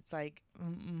comments, it's like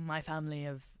my family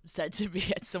have said to me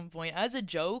at some point as a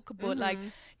joke, but like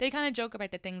they kind of joke about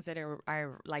the things that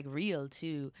are like real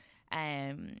too.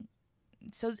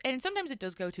 So, and sometimes it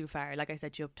does go too far. Like I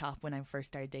said to you up top, when I first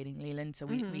started dating Leland, so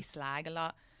we slag a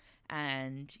lot,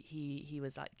 and he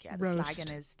was like, yeah, the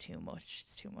slagging is too much.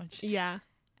 It's too much. Yeah.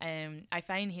 I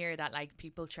find here that like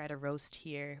people try to roast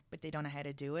here, but they don't know how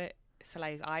to do it. So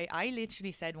like I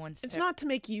literally said once, it's not to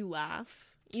make you laugh.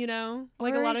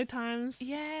 Like a lot of times.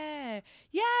 Yeah.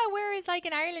 Whereas like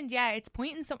in Ireland, it's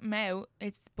pointing something out.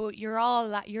 But you're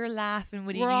laughing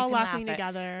with it. We're all laughing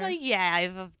together. Like, yeah, I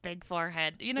have a big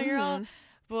forehead. You're all.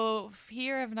 But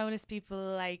here I've noticed people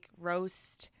like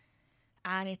roast,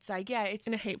 and it's like, it's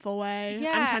in a hateful way.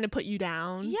 Yeah. I'm trying to put you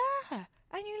down. Yeah,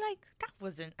 and you're like, that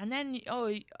wasn't. And then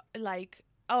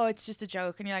it's just a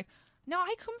joke, and you're like, no,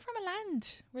 I come from a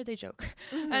land where they joke.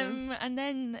 And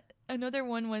then another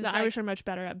one was the Irish are much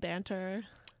better at banter.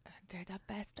 They're the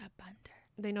best at banter.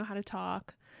 They know how to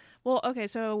talk. Well, okay,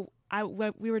 so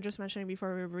what we were just mentioning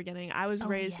before we were beginning, I was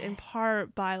raised in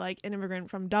part by like an immigrant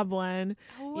from Dublin,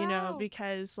 you know,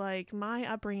 because like my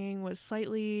upbringing was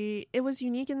it was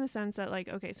unique in the sense that like,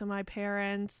 okay, so my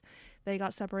parents, they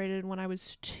got separated when I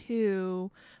was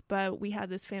 2, but we had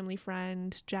this family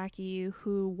friend, Jackie,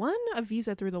 who won a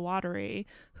visa through the lottery,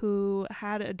 who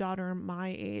had a daughter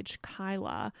my age,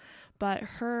 Kyla, but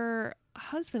her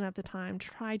husband at the time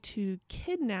tried to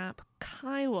kidnap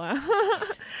Kyla.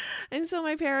 And so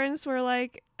my parents were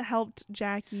like, helped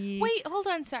Jackie. Wait, hold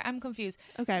on, sorry, I'm confused.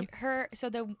 Okay. So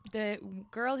the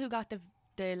girl who got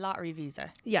the lottery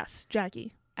visa. Yes,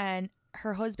 Jackie. And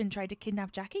her husband tried to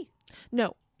kidnap Jackie?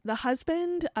 No. The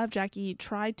husband of Jackie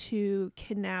tried to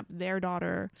kidnap their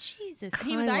daughter. Jesus. Kyla,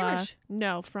 and he was Irish?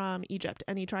 No, from Egypt.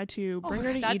 And he tried to bring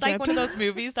her to that's Egypt. Like one of those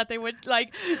movies that they would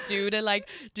like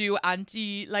do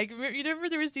anti, like, you remember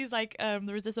there was these like there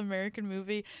was this American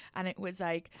movie and it was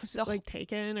like like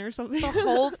Taken or something? The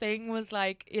whole thing was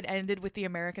like it ended with the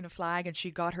American flag and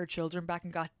she got her children back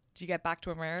and got to get back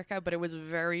to America, but it was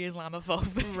very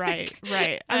Islamophobic.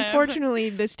 Right.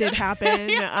 Unfortunately, this did happen.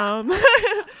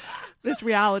 This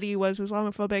reality was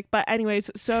Islamophobic. But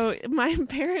anyways, so my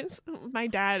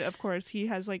dad, of course, he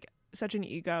has like such an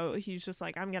ego. He's just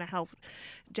like, I'm going to help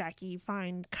Jackie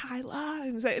find Kyla.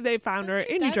 And so they found her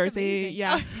in New Jersey. Amazing.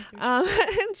 Yeah.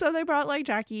 And so they brought like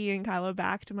Jackie and Kyla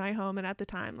back to my home. And at the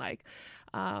time, like,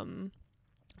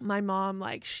 my mom,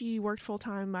 like, she worked full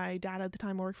time. My dad at the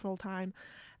time worked full time.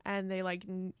 And they like,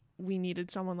 we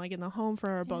needed someone like in the home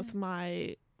for both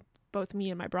me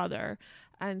and my brother.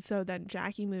 And so then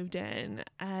Jackie moved in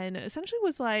and essentially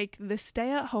was like the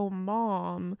stay-at-home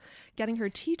mom getting her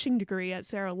teaching degree at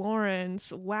Sarah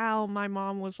Lawrence while my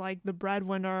mom was like the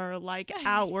breadwinner, like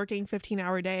out working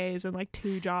 15-hour days and like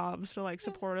 2 jobs to like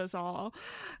support us all.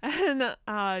 And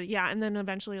and then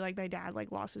eventually like my dad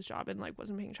like lost his job and like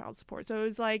wasn't paying child support. So it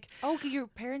was like, oh, your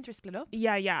parents were split up?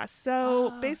 Yeah.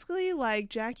 So basically like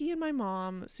Jackie and my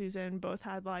mom, Susan, both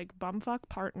had like bumfuck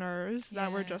partners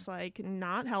that were just like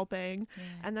not helping.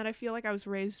 And then I feel like I was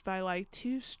raised by like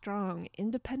 2 strong,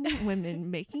 independent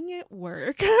women making it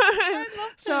work.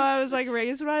 So I was like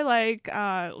raised by like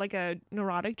a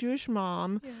neurotic Jewish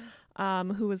mom,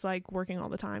 who was like working all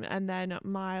the time, and then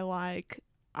my like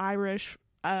Irish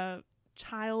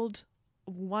child,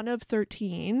 one of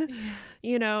 13,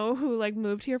 you know, who like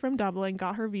moved here from Dublin,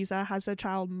 got her visa, has a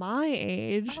child my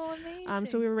age. Oh,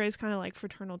 amazing. So we were raised kind of like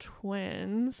fraternal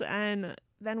twins, and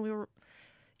then we were.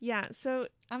 Yeah, so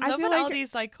I'm loving all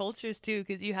these like cultures too,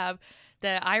 because you have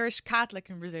the Irish Catholic,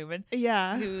 I'm presuming.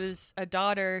 Yeah. Who's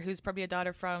probably a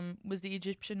daughter from, was the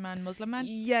Egyptian man Muslim man?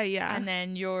 Yeah. And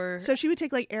then so she would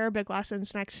take like Arabic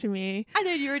lessons next to me. And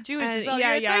then you were Jewish as well.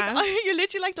 Yeah. Like, you're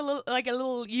literally like a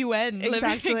little UN.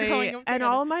 Exactly. Growing up and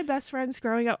all of my best friends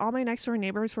growing up, all my next door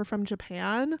neighbors were from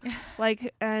Japan.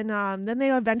 Like, and then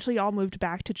they eventually all moved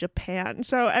back to Japan.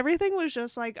 So everything was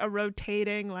just like a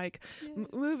rotating, like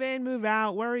move in, move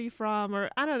out. Where are you from?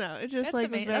 Or I don't know. It just that's like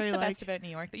amazing. was very, that's the like, best about New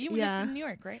York. That you lived in New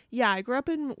York, right? Yeah, I grew up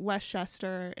in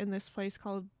Westchester in this place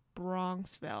called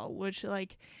Bronxville, which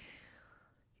like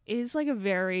is like a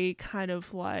very kind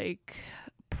of like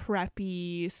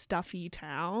preppy, stuffy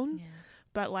town. Yeah.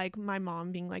 But like my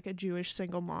mom being like a Jewish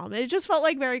single mom, it just felt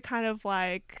like very kind of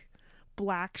like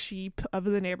black sheep of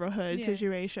the neighborhood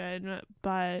situation.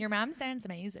 But your mom sounds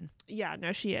amazing. Yeah,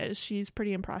 no, she is. She's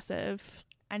pretty impressive.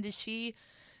 And is she?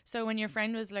 So when your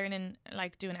friend was learning,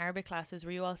 like doing Arabic classes,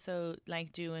 were you also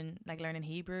like doing like learning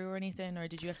Hebrew or anything, or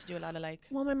did you have to do a lot of like?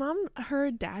 Well, my mom, her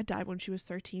dad died when she was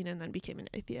 13 and then became an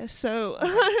atheist. So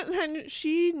then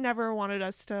she never wanted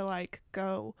us to like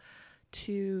go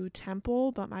to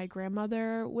temple, but my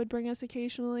grandmother would bring us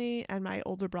occasionally, and my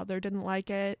older brother didn't like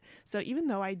it. So even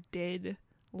though I did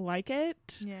like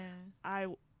it, I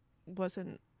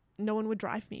wasn't. No one would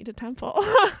drive me to temple.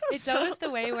 It's always the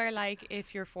way where like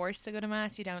if you're forced to go to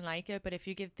mass you don't like it, but if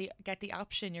you get the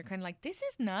option you're kind of like, this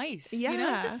is nice. You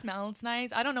know, this smells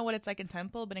nice. I don't know what it's like in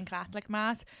temple, but in Catholic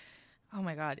mass, oh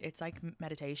my god, it's like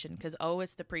meditation, because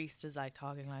always the priest is like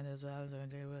talking like this, so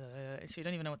you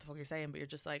don't even know what the fuck you're saying, but you're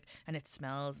just like, and it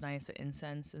smells nice with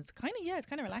incense. It's kind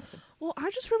of relaxing. Well, I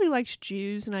just really liked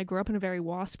Jews, and I grew up in a very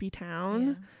waspy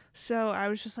town. So I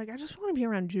was just like, I just want to be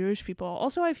around Jewish people.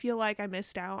 Also, I feel like I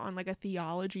missed out on like a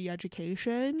theology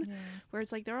education where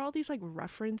it's like there are all these like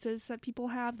references that people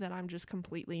have that I'm just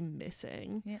completely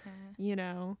missing. You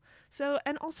know? So,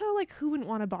 and also like, who wouldn't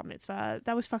want a bat mitzvah?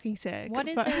 That was fucking sick. What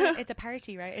is it? It's a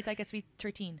party, right? It's like a sweet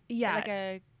 13. Yeah. Like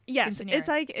a yes, it's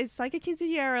like a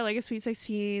quinceañera or like a sweet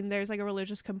 16. There's like a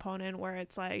religious component where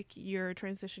it's like you're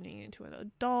transitioning into an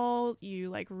adult. You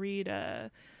like read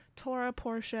a Torah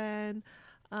portion.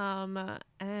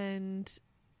 And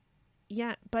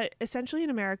yeah, but essentially in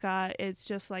America, it's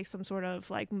just like some sort of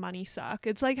like money suck.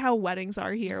 It's like how weddings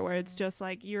are here, where it's just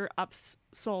like you're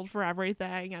upsold for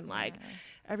everything, and like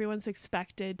everyone's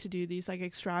expected to do these like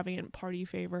extravagant party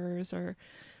favors. Or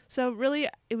so really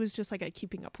it was just like a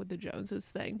keeping up with the Joneses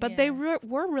thing. But they were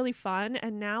really fun.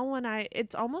 And now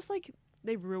it's almost like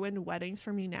they've ruined weddings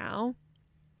for me now,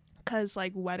 because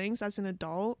like weddings as an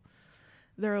adult,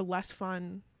 they're less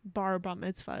fun bar bat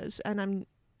mitzvahs. And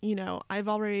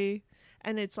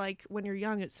and it's like when you're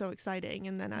young it's so exciting,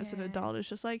 and then as an adult it's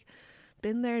just like,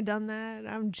 been there, done that,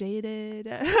 I'm jaded.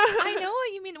 I know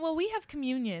what you mean. Well, we have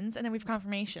communions and then we have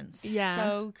confirmations. Yeah.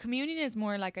 So communion is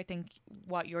more like, I think,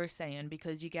 what you're saying,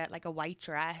 because you get like a white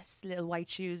dress, little white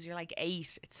shoes. You're like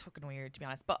 8. It's fucking weird, to be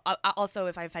honest. But also,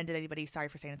 if I offended anybody, sorry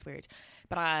for saying it's weird.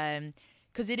 But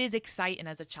because it is exciting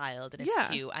as a child, and it's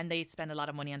cute, and they spend a lot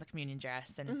of money on the communion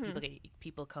dress, and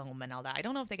people come and all that. I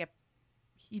don't know if they get.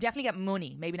 You definitely get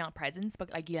money, maybe not presents, but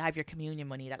like you have your communion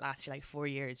money that lasts you like 4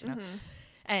 years, you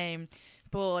know.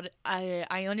 But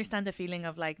I understand the feeling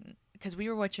of like, because we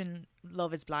were watching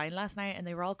Love Is Blind last night, and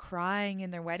they were all crying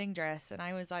in their wedding dress, and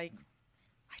I was like,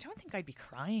 I don't think I'd be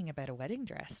crying about a wedding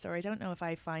dress, or I don't know if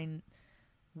I find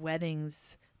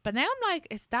weddings. But now I'm like,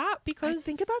 is that because I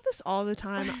think about this all the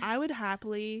time? I would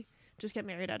happily just get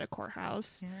married at a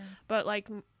courthouse. But like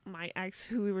my ex,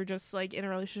 who we were just like in a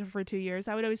relationship for 2 years,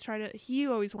 he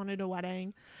always wanted a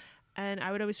wedding, and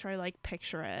I would always try to like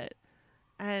picture it.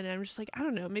 And I'm just like, I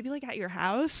don't know, maybe like at your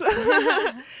house,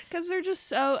 because they're just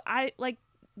so,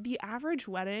 the average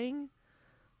wedding,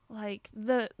 like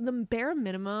the bare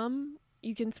minimum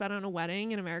you can spend on a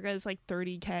wedding in America is like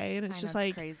 $30,000, and it's just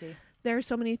like crazy. There are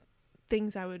so many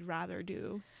things I would rather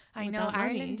do. I know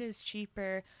Ireland is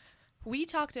cheaper. We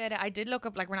talked about it. I did look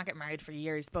up, like, we're not getting married for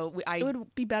years, but it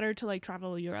would be better to like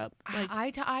travel to Europe. Like,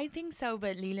 I think so,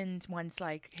 but Leland wants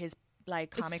like his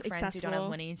like comic friends accessible. Who don't have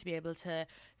money to be able to.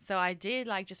 So I did,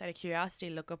 like, just out of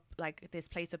curiosity, look up like this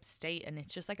place upstate, and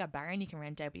it's just like a barn you can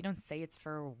rent out, but you don't say it's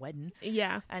for a wedding.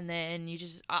 Yeah. And then you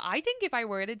just, I think if I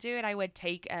were to do it, I would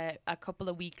take a couple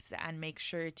of weeks and make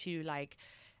sure to like,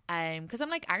 because I'm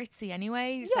like artsy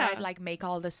anyway, so I'd like make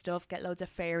all the stuff, get loads of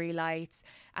fairy lights,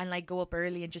 and like go up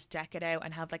early and just deck it out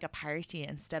and have like a party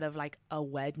instead of like a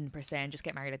wedding per se, and just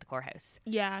get married at the courthouse.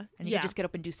 Yeah. And you could just get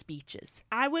up and do speeches.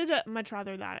 I would much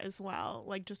rather that as well,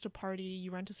 like just a party,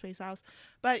 you rent a space house,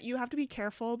 but you have to be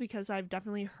careful, because I've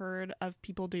definitely heard of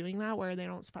people doing that where they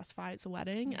don't specify it's a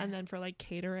wedding, and then for like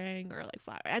catering or like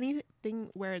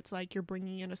anything where it's like you're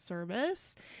bringing in a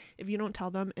service, if you don't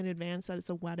tell them in advance that it's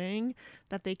a wedding,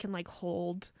 that they can like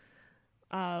hold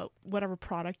whatever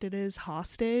product it is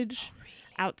hostage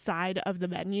outside of the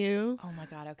menu. Oh my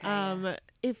god. Okay.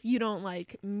 If you don't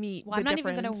like meet the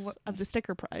difference of the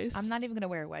sticker price. I'm not even gonna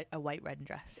wear a white wedding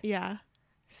dress. Yeah.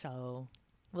 So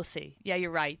we'll see. Yeah,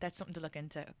 you're right. That's something to look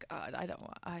into. God, I don't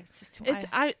want. It's just too.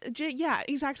 Yeah,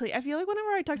 exactly. I feel like whenever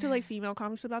I talk to like female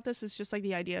comics about this, it's just like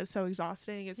the idea is so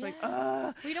exhausting. It's like,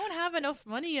 we don't have enough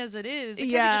money as it is. It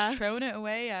can't be just throwing it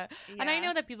away. And I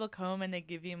know that people come and they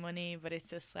give you money, but it's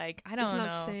just like, I don't know. It's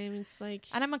not the same. It's like,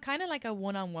 and I'm a kind of like a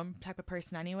one-on-one type of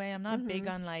person anyway. I'm not big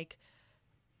on like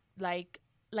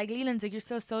Leland's like, you're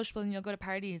so sociable and you'll go to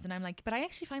parties, and I'm like, but I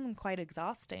actually find them quite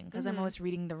exhausting, because I'm always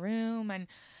reading the room, and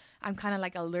I'm kind of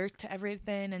like alert to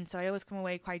everything, and so I always come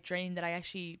away quite drained. That I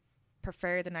actually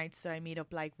prefer the nights that I meet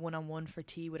up like one-on-one for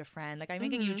tea with a friend. Like I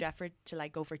make a huge effort to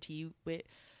like go for tea with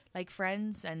like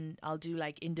friends, and I'll do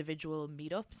like individual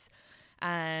meetups.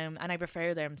 And I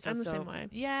prefer them. So, I'm the same way.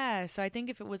 Yeah. So I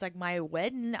think if it was like my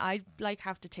wedding, I'd like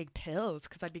have to take pills,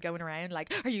 because I'd be going around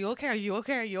like, are you okay? Are you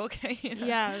okay? Are you okay? You know?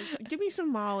 Yeah. Give me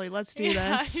some Molly. Let's do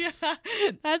this. Yeah.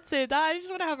 That's it. I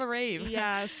just want to have a rave.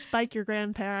 Yeah. Spike your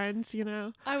grandparents, you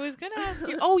know. I was going to ask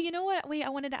you. Oh, you know what? Wait, I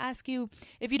wanted to ask you,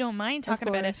 if you don't mind talking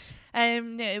about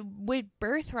it. With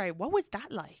Birthright, what was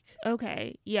that like?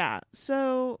 Okay. Yeah.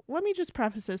 So let me just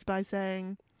preface this by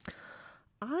saying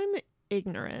I'm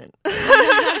ignorant.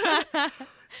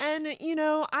 And you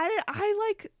know, I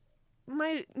like,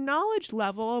 my knowledge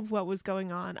level of what was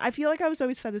going on, I feel like I was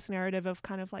always fed this narrative of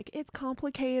kind of like, it's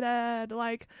complicated,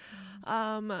 like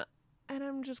and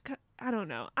I'm just, I don't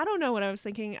know what I was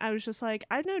thinking. I was just like,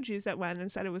 I know Jews that went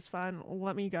and said it was fun,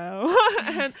 let me go.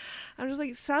 And I'm just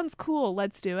like, sounds cool,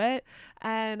 let's do it.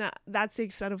 And that's the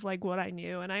extent of like what I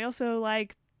knew. And I also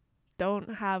like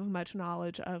don't have much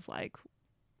knowledge of like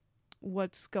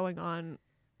what's going on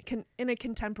in a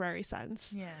contemporary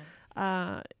sense,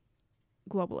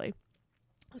 globally.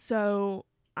 So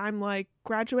I'm like,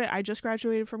 I just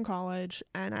graduated from college,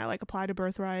 and I like applied to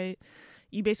Birthright,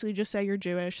 you basically just say you're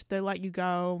Jewish. They let you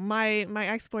go. My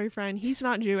ex-boyfriend, he's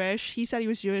not Jewish. He said he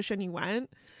was Jewish and he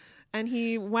went. And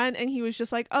he went and he was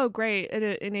just like, oh, great.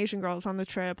 An Asian girl's on the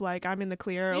trip. Like, I'm in the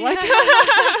clear. Like,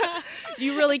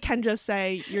 you really can just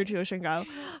say you're Jewish and go.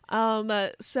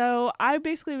 So I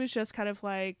basically was just kind of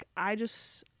like, I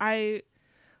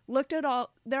looked at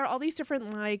there are all these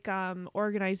different like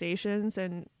organizations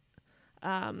and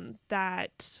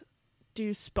that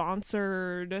do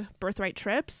sponsored birthright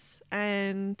trips,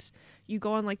 and you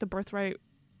go on like the birthright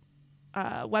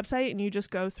website and you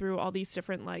just go through all these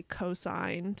different like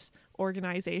co-signed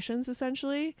organizations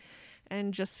essentially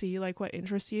and just see like what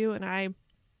interests you. And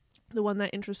the one that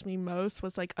interests me most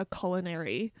was like a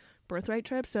culinary birthright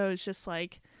trip. So it's just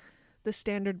like the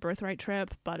standard birthright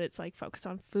trip, but it's like focused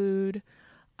on food.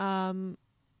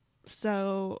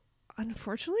 So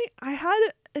unfortunately I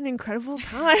had an incredible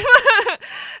time.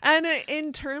 And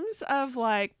in terms of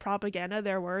like propaganda,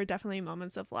 there were definitely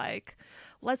moments of like,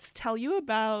 let's tell you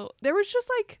about, there was just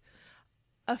like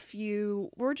a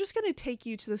few, we're just going to take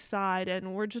you to the side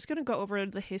and we're just going to go over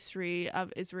the history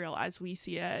of Israel as we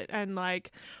see it. And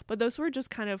like, but those were just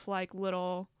kind of like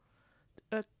little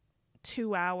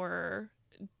 2-hour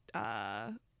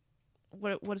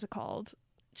what is it called,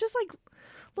 just like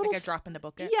little, like a drop in the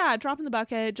bucket. Yeah, drop in the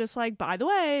bucket. Just like, by the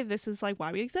way, this is like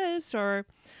why we exist, or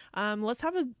let's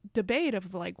have a debate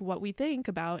of like what we think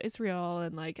about Israel,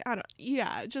 and like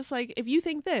just like, if you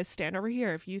think this, stand over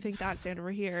here. If you think that, stand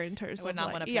over here. In terms I would of not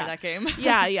like, want to play that game.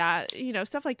 yeah,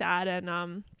 stuff like that.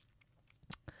 And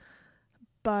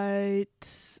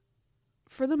but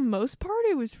for the most part,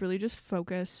 it was really just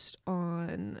focused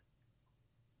on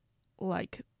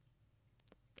like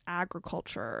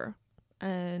agriculture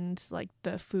and like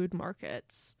the food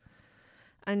markets.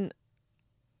 And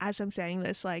as I'm saying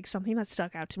this, like something that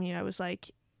stuck out to me, I was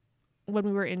like, when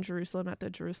we were in Jerusalem at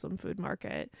the Jerusalem food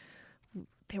market,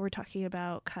 they were talking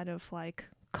about kind of like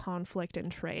conflict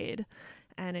and trade.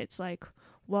 And it's like,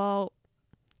 well,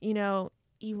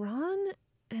 Iran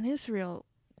and Israel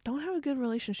don't have a good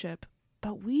relationship,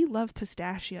 but we love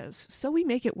pistachios, so we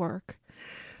make it work.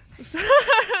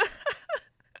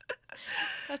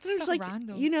 That's so like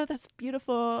random. That's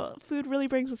beautiful. Food really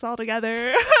brings us all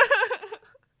together.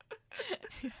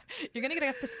 You're gonna get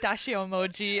a pistachio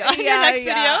emoji on your next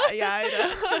video. Yeah,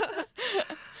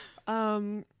 I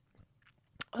know.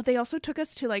 They also took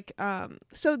us to like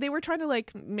so they were trying to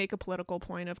like make a political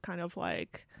point of kind of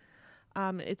like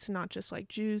it's not just like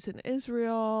Jews in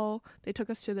Israel. They took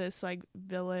us to this like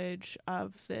village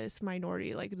of this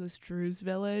minority, like this Druze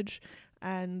village,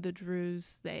 and the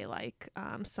Druze, they like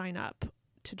sign up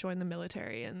to join the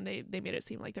military, and they made it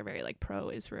seem like they're very like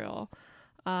pro-Israel.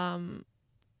 And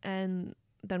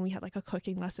then we had like a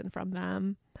cooking lesson from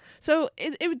them. So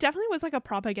it definitely was like a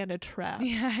propaganda trip.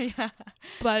 Yeah.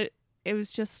 But it was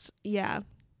just, yeah.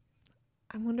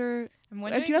 I'm wondering, do you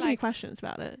have like, any questions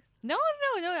about it? No.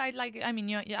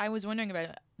 I was wondering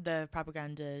about the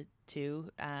propaganda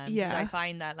too. Yeah. I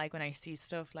find that like when I see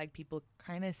stuff like people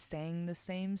kind of saying the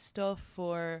same stuff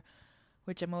for,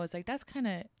 which I'm always like, that's kind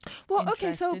of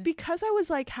okay. So because I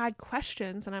was like had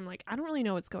questions, and I'm like, I don't really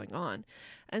know what's going on,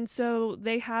 and so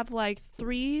they have like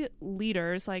 3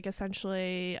 leaders, like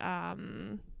essentially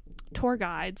tour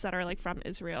guides that are like from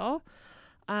Israel.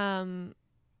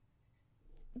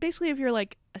 Basically, if you're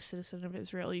like a citizen of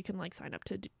Israel, you can like sign up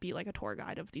to be like a tour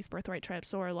guide of these birthright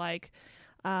trips, or like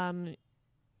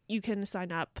you can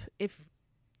sign up if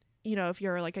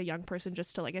you're like a young person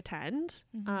just to like attend,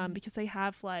 because they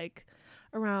have like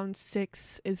around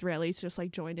 6 Israelis just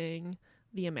like joining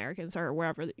the Americans or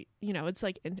wherever, it's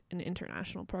like an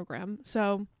international program.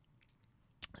 So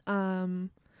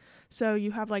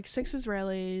you have like 6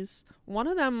 Israelis. One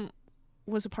of them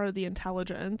was a part of the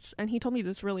intelligence, and he told me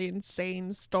this really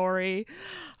insane story,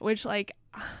 which like,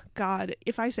 God,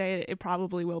 if I say it, it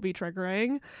probably will be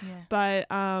triggering. Yeah. But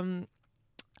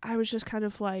I was just kind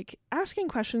of like asking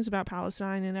questions about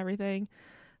Palestine and everything,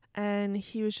 and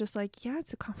he was just like, yeah,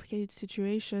 it's a complicated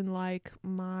situation. Like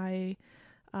my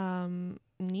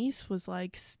niece was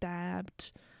like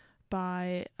stabbed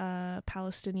by a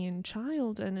Palestinian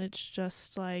child, and it's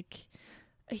just like,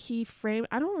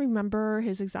 I don't remember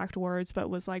his exact words, but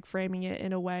was like framing it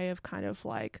in a way of kind of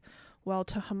like, well,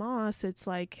 to Hamas, it's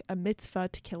like a mitzvah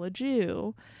to kill a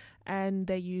Jew, and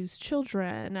they use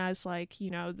children as like,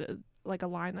 like a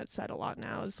line that's said a lot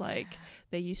now is like,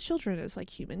 they use children as like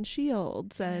human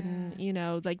shields. And,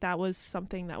 like that was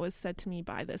something that was said to me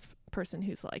by this person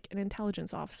who's like an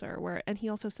intelligence officer, and he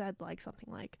also said like something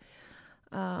like,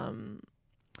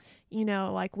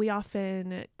 like we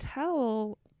often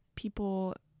tell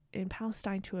people in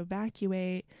Palestine to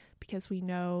evacuate because we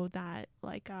know that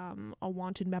like a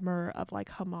wanted member of like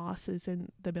Hamas is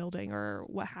in the building or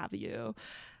what have you.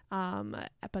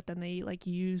 But then they like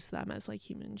use them as like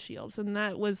human shields, and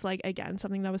that was like, again,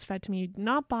 something that was fed to me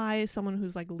not by someone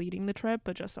who's like leading the trip,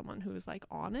 but just someone who was like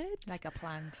on it, like a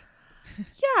plant.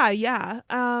 yeah.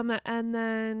 And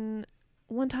then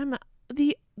one time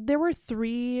there were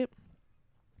 3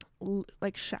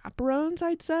 like chaperones,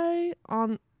 I'd say,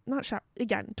 on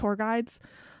again, tour guides.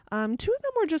 2 of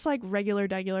them were just like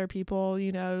regular people,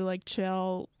 you know, like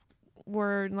chill,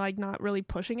 were like not really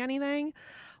pushing anything.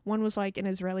 One was like an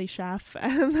Israeli chef,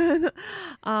 and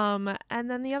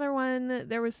then the other one,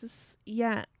 there was this,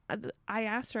 I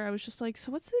asked her, I was just like,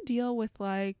 so what's the deal with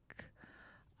like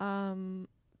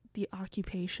the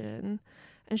occupation?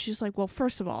 And she's like, well,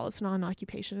 first of all, it's not an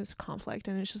occupation, it's a conflict.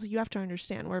 And it's just like, you have to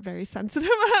understand, we're very sensitive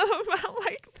about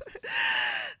like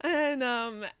and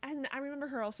I remember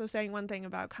her also saying one thing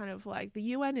about kind of like the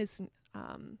UN is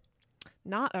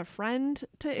not a friend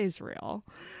to Israel.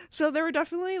 So there were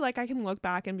definitely, like, I can look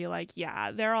back and be like,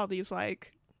 yeah, there are all these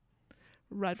like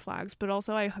red flags, but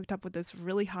also I hooked up with this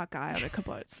really hot guy on a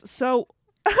kibbutz. So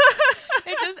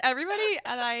it just, everybody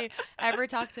that I ever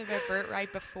talked to about Burt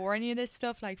right before any of this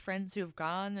stuff, like friends who have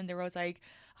gone, and they're always like,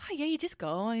 oh yeah, you just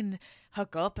go and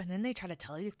hook up, and then they try to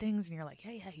tell you things and you're like,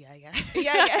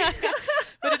 yeah.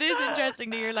 But it is interesting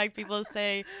to hear like people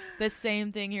say the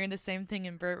same thing, hearing the same thing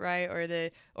in Burt Right,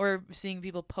 or seeing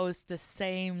people post the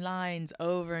same lines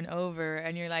over and over,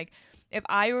 and you're like, if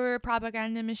I were a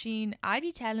propaganda machine, I'd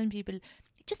be telling people,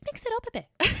 just mix it up a bit.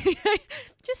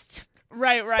 Just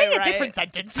say a different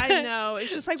sentence. I know.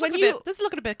 It's just like when you just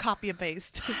look at a bit copy and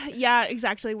paste. Yeah,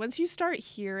 exactly. Once you start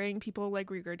hearing people like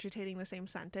regurgitating the same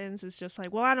sentence, it's just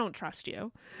like, well, I don't trust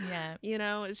you. Yeah. You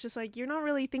know, it's just like, you're not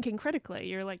really thinking critically.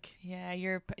 You're like, yeah,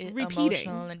 you're repeating,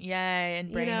 emotional and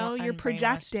brain, you know, you're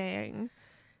projecting.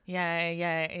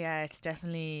 Yeah. It's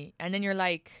definitely, and then you're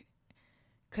like,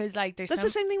 because like that's the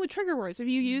same thing with trigger words. If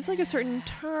you use like a certain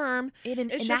term,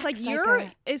 it's just like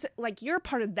you're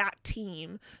part of that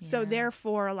team. Yeah. So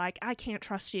therefore, like, I can't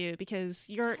trust you because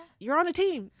you're on a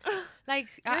team. Like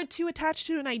you're too attached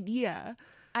to an idea.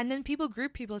 And then people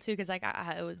group people too, because like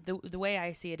the way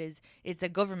I see it is, it's a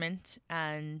government,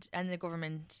 and the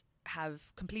government have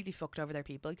completely fucked over their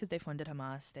people because they funded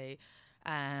Hamas. They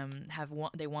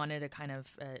they wanted a kind of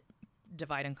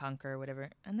divide and conquer or whatever,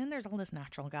 and then there's all this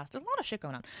natural gas. There's a lot of shit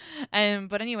going on,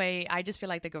 but anyway, I just feel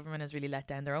like the government has really let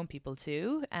down their own people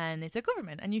too, and it's a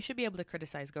government and you should be able to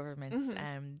criticize governments.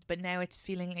 But now it's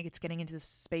feeling like it's getting into this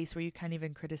space where you can't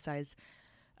even criticize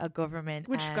a government.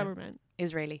 Which government?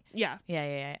 Israeli. Yeah.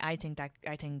 I think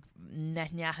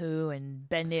Netanyahu and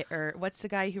Bennett, or what's the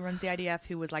guy who runs the IDF,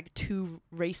 who was like too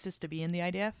racist to be in the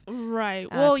IDF,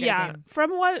 right? Well, yeah,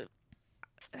 from what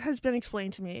has been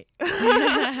explained to me,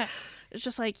 it's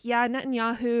just like, yeah,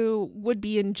 Netanyahu would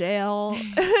be in jail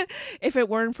if it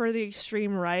weren't for the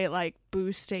extreme right like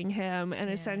boosting him, and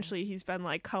essentially he's been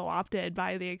like co-opted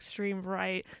by the extreme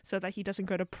right so that he doesn't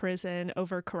go to prison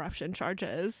over corruption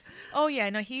charges. Oh yeah,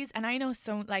 no, and I know,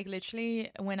 so like literally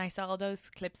when I saw all those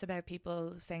clips about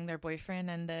people saying their boyfriend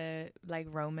and the like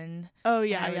Roman,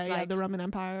 like, the Roman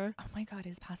Empire. Oh my god,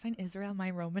 is Palestine Israel my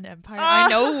Roman Empire? I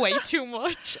know way too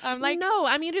much. I'm like, no,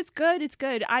 I mean, it's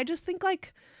good. I just think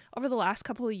like over the last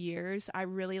couple of years, I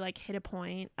really like hit a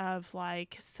point of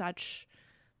like such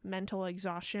mental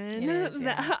exhaustion. It is,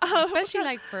 yeah. Especially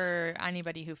like for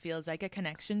anybody who feels like a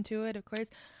connection to it. Of course,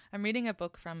 I'm reading a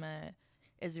book from a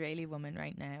Israeli woman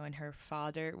right now, and her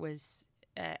father was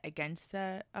against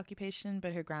the occupation,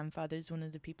 but her grandfather's one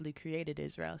of the people who created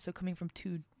Israel. So coming from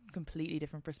 2 completely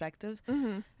different perspectives,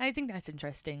 I think that's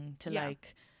interesting to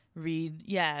like read.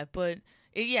 Yeah, but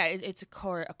it's of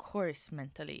course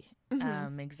mentally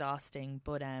exhausting,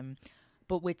 but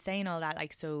with saying all that,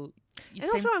 like, so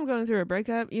also I'm going through a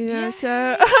breakup, you know,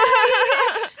 so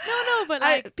no, but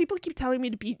like people keep telling me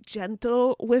to be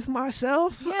gentle with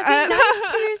myself. Yeah, be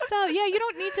nice to yourself. Yeah, you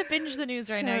don't need to binge the news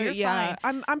right now. You're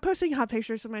fine. I'm posting hot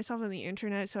pictures of myself on the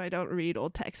internet so I don't read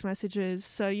old text messages.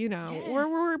 So, you know,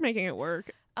 we're making it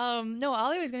work. No,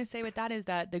 all I was going to say with that is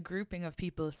that the grouping of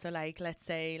people. So like, let's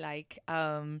say like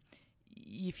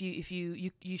if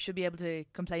you should be able to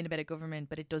complain about a government,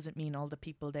 but it doesn't mean all the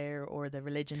people there or the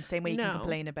religion. Same way you can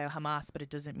complain about Hamas, but it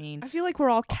doesn't mean. I feel like we're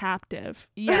all captive.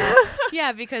 Yeah,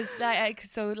 yeah, because like,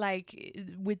 so like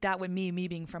with that, with me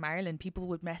being from Ireland, people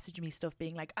would message me stuff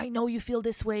being like, I know you feel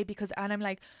this way because, and I'm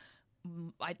like,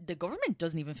 the government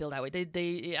doesn't even feel that way.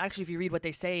 They actually, if you read what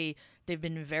they say, they've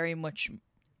been very much.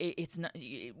 It's not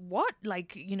what,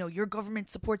 like, you know, your government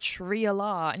supports Sharia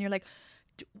law, and you're like,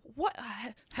 what?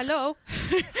 Hello.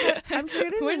 I'm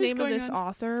forgetting the What is name of going this on?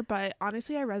 author, but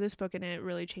honestly, I read this book and it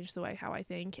really changed the way how I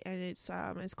think. And it's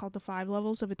called The 5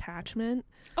 Levels of Attachment.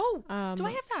 Oh, do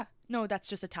I have that? No, that's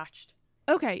just attached.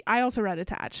 Okay, I also read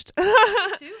Attached.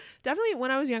 Too? Definitely,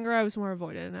 when I was younger, I was more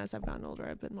avoidant, and as I've gotten older,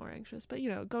 I've been more anxious. But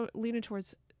go leaning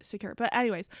towards secure. But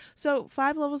anyways, so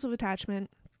 5 levels of attachment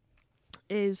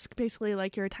is basically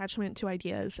like your attachment to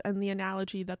ideas, and the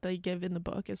analogy that they give in the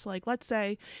book is like, let's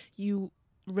say you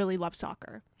really love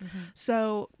soccer.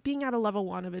 So being at a level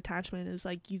 1 of attachment is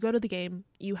like you go to the game,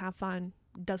 you have fun,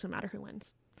 doesn't matter who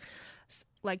wins.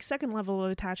 Like second level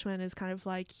of attachment is kind of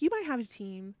like you might have a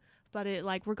team, but it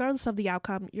like regardless of the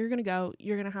outcome, you're gonna go,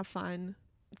 you're gonna have fun,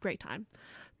 great time.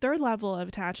 Third level of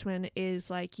attachment is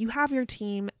like you have your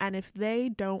team, and if they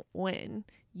don't win,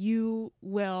 you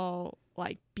will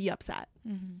like be upset.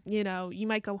 You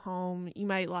might go home, you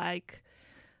might like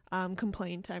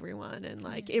complain to everyone, and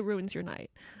like it ruins your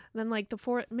night. And then like the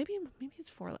four, maybe it's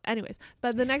 4 anyways,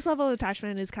 but the next level of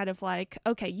attachment is kind of like,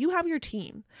 okay, you have your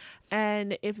team,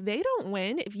 and if they don't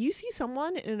win, if you see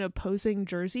someone in an opposing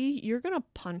jersey, you're gonna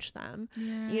punch them.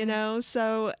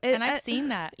 So And I've seen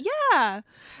that. Yeah.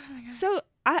 So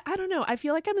I don't know, I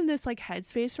feel like I'm in this like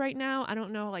headspace right now. I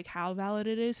don't know like how valid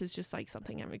it is. It's just like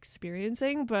something I'm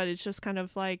experiencing, but it's just kind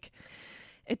of like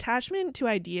attachment to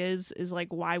ideas is like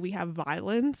why we have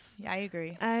violence. Yeah, I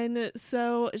agree. And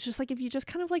so it's just like if you just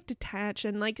kind of like detach,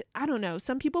 and like I don't know,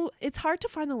 some people, it's hard to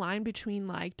find the line between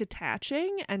like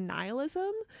detaching and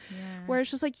nihilism, where it's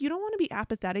just like you don't want to be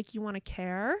apathetic, you want to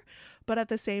care, but at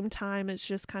the same time it's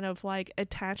just kind of like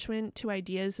attachment to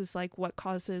ideas is like what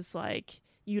causes like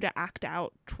you to act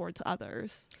out towards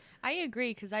others. I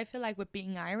agree, because I feel like with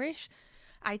being Irish,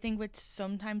 I think with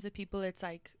sometimes with people it's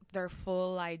like their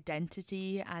full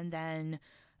identity, and then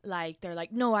like they're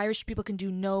like, no, Irish people can do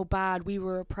no bad, we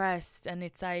were oppressed, and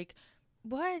it's like,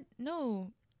 what?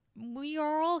 No, we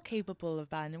are all capable of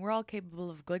bad, and we're all capable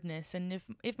of goodness, and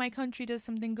if my country does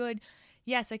something good,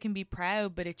 yes, I can be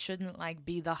proud, but it shouldn't like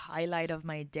be the highlight of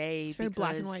my day. It's very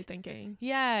black and white thinking.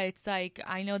 Yeah, it's like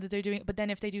I know that they're doing, but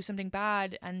then if they do something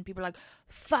bad and people are like,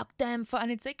 fuck them,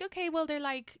 and it's like, okay, well they're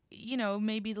like,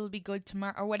 maybe they'll be good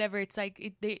tomorrow or whatever. It's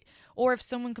like or if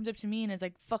someone comes up to me and is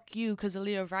like, fuck you because of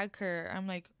Leo Varadkar, I'm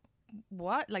like,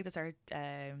 what? Like that's our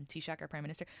Taoiseach, our prime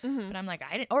minister, but I'm like,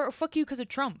 I didn't, or fuck you because of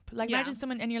Trump. Like imagine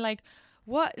someone and you're like,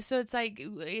 what? So it's like,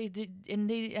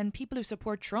 and people who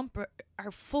support Trump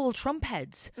are full Trump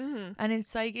heads, and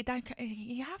it's like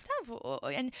you have to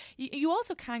have, and you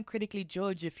also can't critically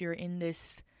judge if you're in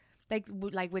this, like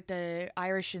with the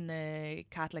Irish in the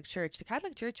Catholic Church. The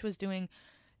Catholic Church was doing,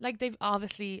 like they've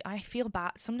obviously, I feel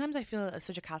bad sometimes. I feel it's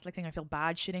such a Catholic thing. I feel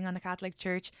bad shitting on the Catholic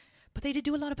Church. But they did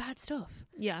do a lot of bad stuff.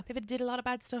 Yeah. They did a lot of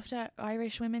bad stuff to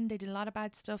Irish women. They did a lot of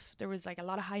bad stuff. There was like a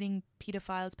lot of hiding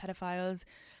pedophiles.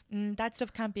 That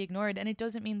stuff can't be ignored. And it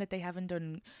doesn't mean that they haven't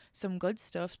done some good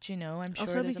stuff. I'm sure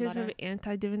also there's because a lot of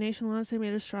anti-divination laws, they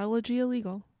made astrology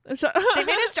illegal. So they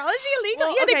made astrology illegal?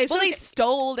 Well, yeah,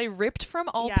 okay, they ripped from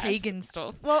all pagan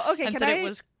stuff. Well, okay, and said it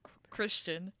was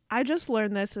Christian. I just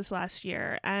learned this last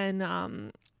year, and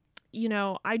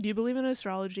I do believe in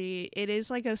astrology. It is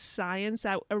like a science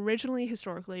that originally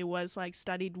historically was like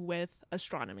studied with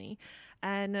astronomy,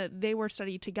 and they were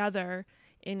studied together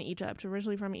in Egypt,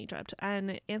 originally from Egypt,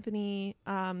 and Anthony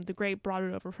the Great brought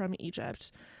it over from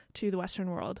Egypt to the Western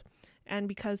world. And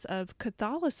because of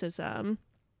Catholicism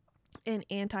and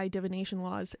anti-divination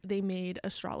laws, they made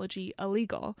astrology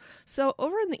illegal. So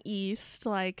over in the East,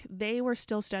 like they were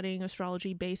still studying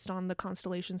astrology based on the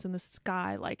constellations in the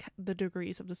sky, like the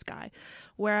degrees of the sky.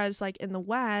 Whereas like in the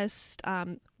West,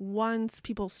 once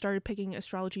people started picking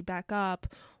astrology back up,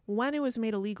 when it was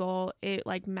made illegal, it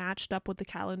like matched up with the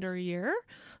calendar year.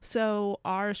 So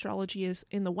our astrology is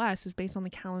in the West is based on the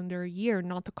calendar year,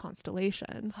 not the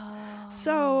constellations.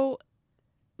 So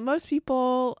most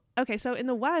people, okay, so in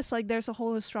the West, like there's a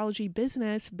whole astrology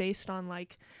business based on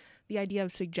like the idea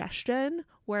of suggestion,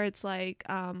 where it's like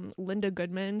Linda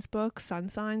Goodman's book Sun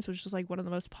Signs, which is like one of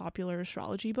the most popular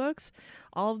astrology books.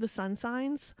 All of the sun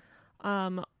signs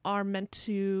are meant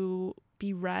to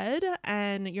be read,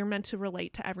 and you're meant to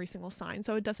relate to every single sign.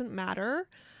 So it doesn't matter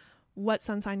what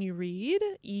sun sign you read,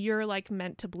 you're like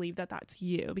meant to believe that that's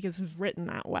you because it's written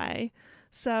that way.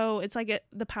 So it's like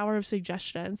the power of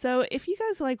suggestion. So if you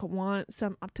guys like want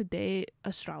some up-to-date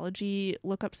astrology,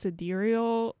 look up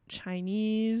sidereal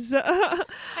Chinese. I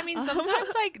mean, sometimes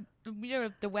like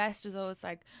the West is always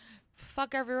like,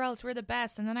 fuck everywhere else, we're the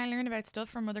best, and then I learn about stuff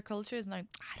from other cultures and I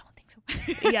don't think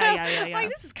so. Yeah. Like,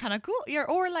 this is kind of cool. Yeah,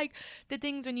 or like the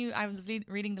things when I was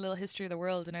reading the little history of the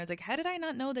world, and I was like, how did I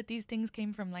not know that these things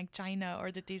came from like China,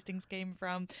 or that these things came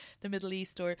from the Middle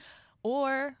East,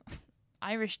 or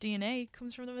Irish DNA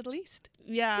comes from the Middle East.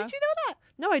 Yeah. Did you know that?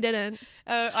 No, I didn't.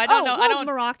 I don't know. Well, I don't.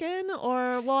 Moroccan,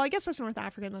 or well, I guess that's North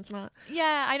African. That's not.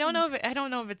 Yeah, I don't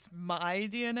know if it's my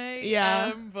DNA.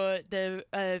 Yeah. But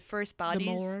the first bodies,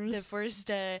 Moors. the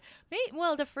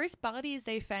first bodies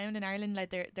they found in Ireland,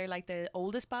 like they're like the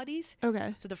oldest bodies.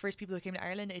 Okay. So the first people who came to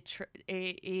Ireland,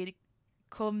 it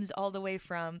comes all the way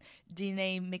from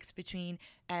DNA mixed between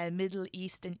Middle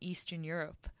East and Eastern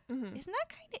Europe. Mm-hmm. Isn't that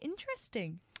kind of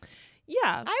interesting?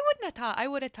 Yeah. I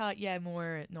would have thought, yeah,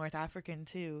 more North African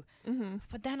too. Mm-hmm.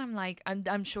 But then I'm like,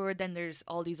 I'm sure then there's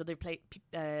all these other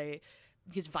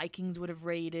because Vikings would have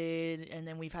raided, and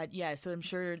then we've had, so I'm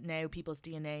sure now people's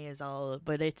DNA is all,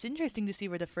 but it's interesting to see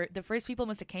where the first people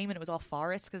must have came and it was all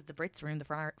forests, because the Brits were in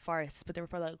the forests, but they were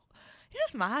probably like, it's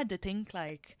just mad to think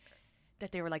like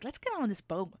that they were like, let's get on this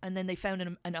boat, and then they found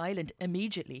an island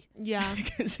immediately. Yeah.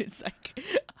 Because it's like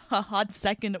a hot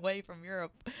second away from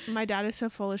Europe. My dad is so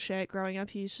full of shit. Growing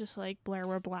up, he's just like, Blair,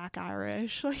 we're Black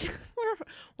Irish. Like,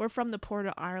 we're from the port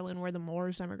of Ireland where the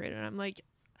Moors emigrated. And I'm like,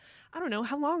 I don't know,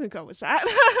 how long ago was that?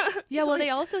 Yeah, well, they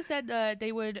also said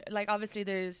they would, like, obviously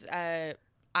there's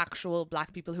actual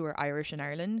black people who are Irish in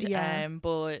Ireland. Yeah.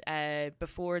 But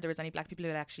before there was any black people who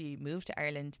had actually moved to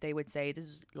Ireland, they would say, this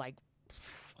is like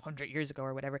 100 years ago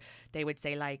or whatever, they would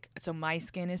say like, so my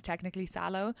skin is technically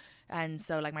sallow, and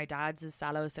so like my dad's is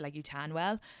sallow, so like you tan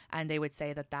well, and they would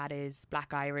say that is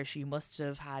Black Irish. You must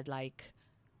have had, like,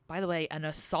 by the way, an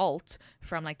assault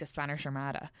from like the Spanish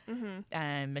Armada. Mm-hmm.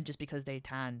 And just because they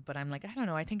tan. But I'm like, I don't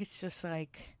know, I think it's just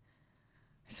like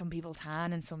some people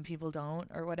tan and some people don't,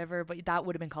 or whatever. But that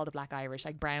would have been called a Black Irish,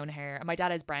 like brown hair. And my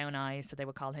dad has brown eyes, so they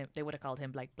would have called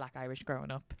him like Black Irish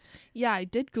growing up. Yeah, I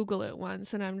did Google it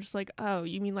once, and I'm just like, oh,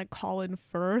 you mean like Colin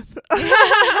Firth?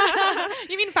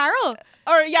 You mean Farrell?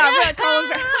 Or yeah,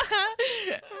 Colin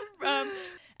Firth.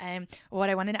 What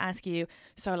I wanted to ask you,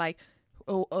 so like,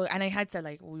 and I had said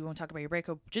like, we won't talk about your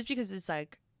breakup, just because it's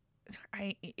like,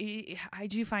 I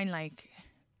do find like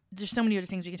there's so many other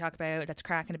things we can talk about that's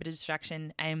crack and a bit of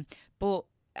distraction. But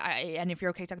and if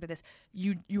you're okay talking about this,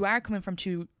 you are coming from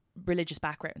two religious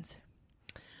backgrounds.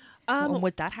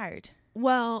 Was that hard?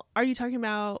 Well, are you talking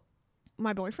about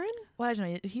my boyfriend? Well, I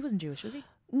don't know. He wasn't Jewish, was he?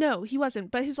 No, he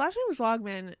wasn't. But his last name was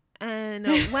Logman, and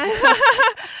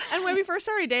when we first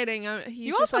started dating,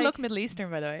 you also look Middle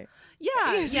Eastern, by the way.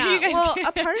 Yeah. Well,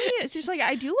 a part of me, it's just like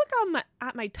I do look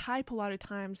at my type a lot of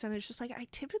times, and it's just like I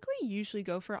typically usually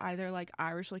go for either like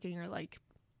Irish looking or like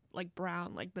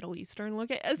brown, like Middle Eastern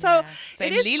looking. So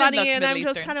it is Leland funny, and I'm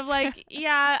Eastern. just kind of like,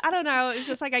 yeah, I don't know. It's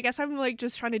just like I guess I'm like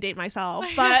just trying to date myself,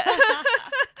 but.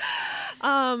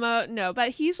 No, but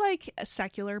he's like a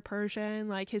secular Persian.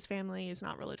 Like his family is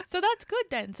not religious. So that's good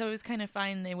then. So it was kind of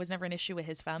fine. It was never an issue with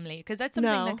his family, because that's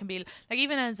something that can be like,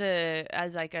 even as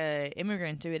a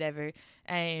immigrant or whatever.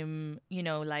 You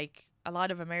know, like a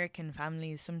lot of American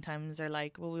families sometimes are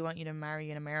like, well, we want you to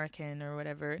marry an American or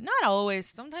whatever. Not always.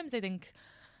 Sometimes they think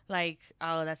like,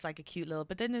 oh, that's like a cute little.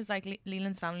 But then there's like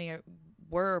Leland's family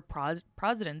were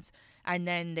Protestants, and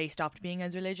then they stopped being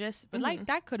as religious. But like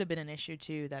that could have been an issue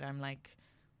too, that I'm like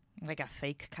a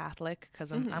fake Catholic,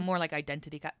 because I'm more like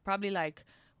identity probably like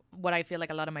what I feel like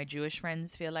a lot of my Jewish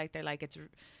friends feel like. They're like, it's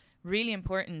really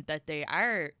important that they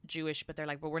are Jewish, but they're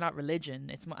like, but we're not religion.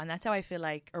 It's and that's how I feel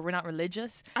like, or we're not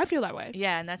religious. I feel that way.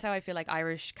 Yeah, and that's how I feel like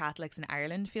Irish Catholics in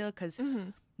Ireland feel, because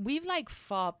we've like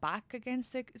fought back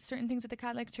against certain things with the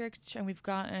Catholic Church, and we've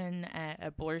gotten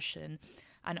abortion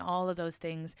and all of those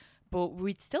things, but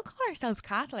we'd still call ourselves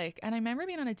Catholic. And I remember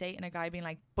being on a date and a guy being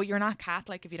like, but you're not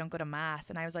Catholic if you don't go to mass.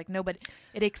 And I was like, no, but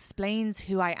it explains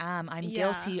who I am. I'm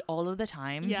guilty all of the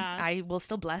time. Yeah. I will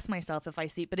still bless myself if I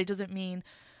see, but it doesn't mean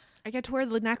I get to wear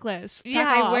the necklace.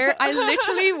 I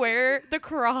literally wear the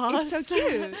cross. It's so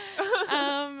cute.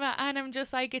 And I'm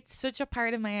just like, it's such a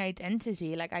part of my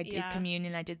identity. Like I did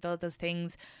communion, I did all those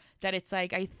things that it's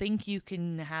like, I think you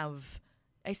can have,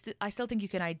 I still think you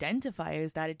can identify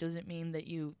as that. It doesn't mean that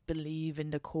you believe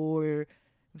in the core,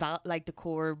 like the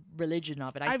core religion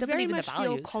of it. I still believe in the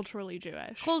values. Feel culturally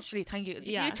Jewish. Culturally, thank you.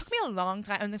 Yes. It took me a long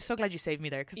time, and I'm so glad you saved me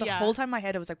there, because the whole time in my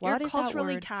head I was like, what You're is that word?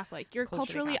 culturally Catholic. You're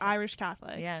culturally Catholic. Irish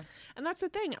Catholic. Yeah. And that's the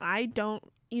thing. I don't,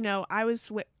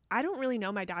 I don't really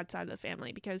know my dad's side of the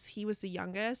family, because he was the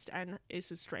youngest and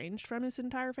is estranged from his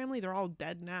entire family. They're all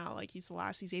dead now. Like he's the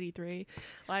last. He's 83.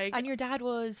 Like, and your dad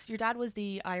was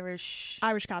the Irish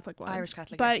Catholic one. Irish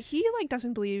Catholic, but he like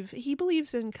doesn't believe. He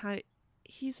believes in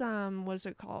he's what is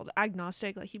it called,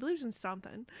 agnostic, like he believes in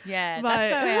something. Yeah, but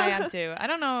that's the way I am too. I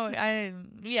don't know.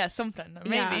 Something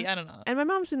maybe. Yeah. I don't know. And my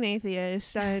mom's an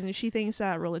atheist, and she thinks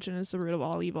that religion is the root of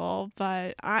all evil.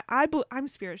 But I'm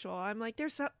spiritual. I'm like,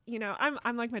 there's some,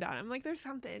 I'm like my dad. I'm like, there's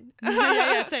something.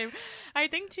 Yeah, same. I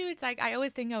think too, it's like I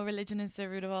always think, religion is the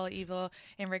root of all evil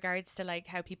in regards to like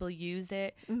how people use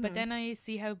it. But then I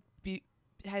see how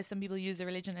some people use the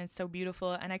religion and it's so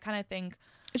beautiful, and I kind of think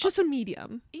It's just a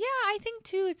medium. Yeah, I think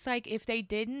too, it's like if they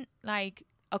didn't like,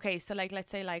 okay, so like let's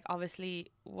say like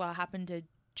obviously what happened to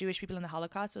Jewish people in the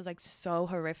Holocaust was like so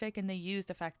horrific, and they used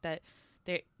the fact that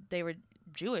they were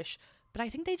Jewish, but I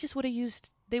think they just would have used,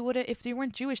 if they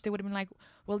weren't Jewish, they would have been like,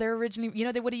 well, they're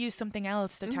originally, they would have used something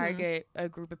else to target a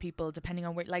group of people depending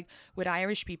on where, like with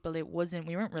Irish people, we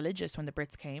weren't religious when the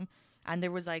Brits came, and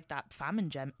there was like that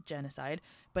famine genocide,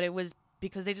 but it was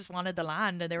because they just wanted the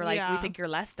land, and they were like, we think you're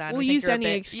less than. We'll use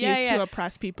any excuse to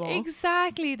oppress people.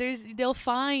 Exactly. They'll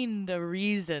find a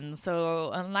reason. So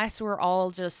unless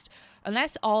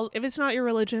if it's not your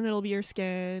religion, it'll be your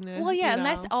skin. Well, yeah,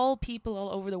 unless all people all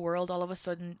over the world, all of a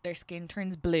sudden their skin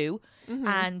turns blue,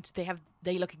 and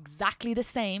they look exactly the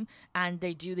same, and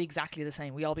they do exactly the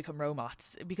same. We all become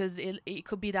robots, because it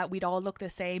could be that we'd all look the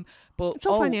same, but it's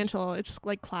all financial. It's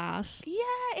like class. Yeah,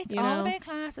 it's all about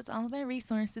class. It's all about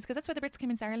resources, because that's why the Brits came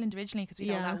into Ireland originally, because we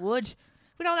had all that wood.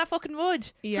 We had all that fucking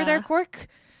wood for their cork.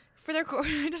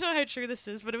 I don't know how true this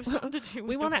is, but it was something to do with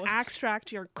we want to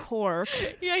extract your cork.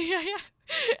 Yeah.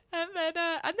 And then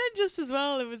just as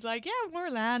well, it was like,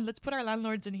 more land. Let's put our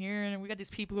landlords in here, and we got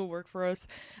these people who work for us.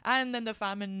 And then the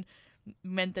famine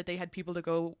meant that they had people to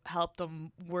go help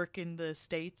them work in the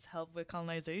States, help with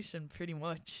colonization, pretty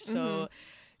much. So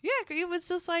it was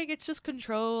just like, it's just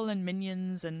control and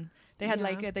minions, and they had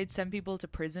they'd send people to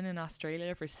prison in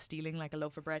Australia for stealing like a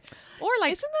loaf of bread, or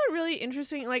like, isn't that really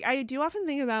interesting? Like, I do often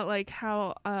think about like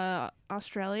how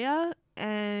Australia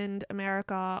and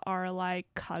America are like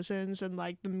cousins and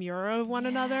like the mirror of one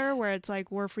another, where it's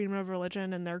like we're freedom of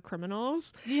religion and they're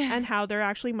criminals, and how they're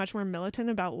actually much more militant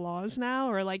about laws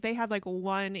now, or like they have like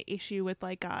one issue with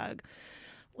like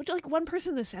one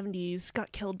person in the 70s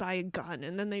got killed by a gun,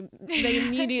 and then they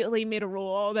immediately made a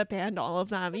rule that banned all of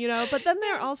them, but then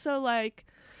they're also like,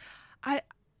 I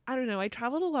don't know, I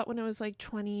traveled a lot when I was like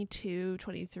 22,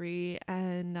 23,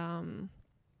 and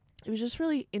it was just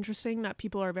really interesting that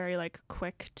people are very like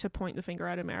quick to point the finger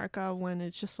at America, when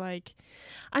it's just like,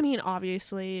 I mean,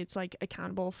 obviously it's like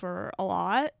accountable for a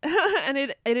lot and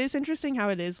it is interesting how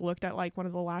it is looked at like one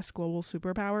of the last global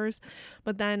superpowers,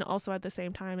 but then also at the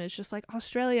same time it's just like,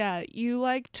 Australia, you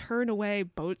like turn away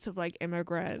boats of like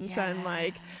immigrants, and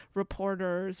like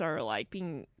reporters are like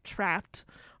being trapped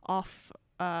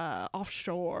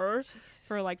offshore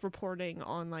for like reporting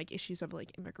on like issues of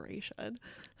like immigration.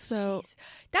 So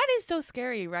that is so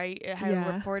scary, right? How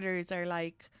reporters are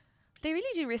like, they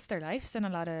really do risk their lives in a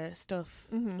lot of stuff.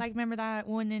 Like, remember that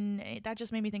one that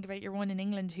just made me think about your one in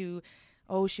England who,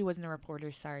 she wasn't a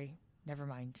reporter, sorry, never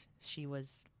mind, she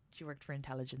worked for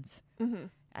intelligence,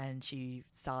 and she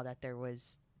saw that there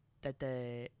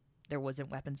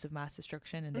wasn't weapons of mass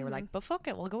destruction, and they were like, but fuck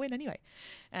it, we'll go in anyway,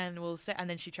 and and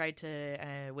then she tried to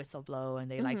whistle blow, and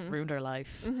they like ruined her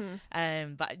life.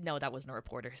 But no, that wasn't a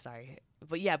reporter, sorry.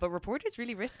 But reporters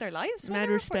really risk their lives. Mad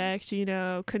respect,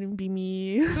 couldn't be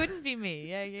me.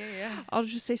 Yeah. I'll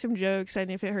just say some jokes, and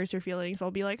if it hurts your feelings,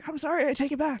 I'll be like, I'm sorry, I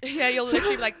take it back. Yeah, you'll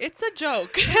literally be like, it's a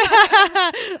joke.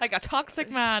 Like a toxic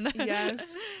man. Yes.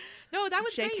 No, that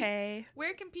was JK. Great.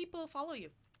 Where can people follow you?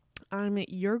 I'm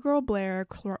your girl Blair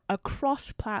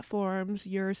across platforms.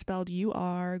 You're spelled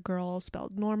U-R, girl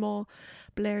spelled normal,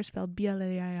 Blair spelled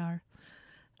B-L-A-I-R.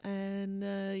 And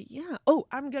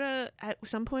I'm gonna at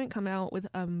some point come out with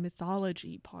a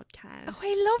mythology podcast. Oh,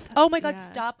 I love. Oh my god,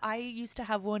 stop! I used to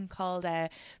have one called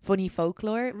Funny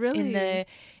Folklore. Really?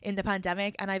 in the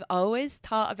pandemic, and I've always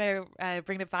thought about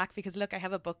bringing it back, because look, I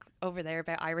have a book over there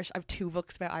about Irish. I have 2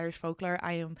 books about Irish folklore.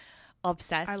 I am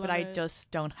obsessed, but I just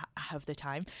don't have the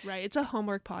time. Right, it's a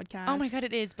homework podcast. Oh my god,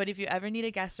 it is. But if you ever need a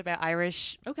guest about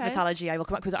Irish mythology, I will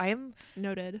come up, because I am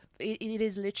noted. It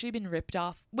has literally been ripped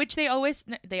off, which they always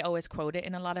quote it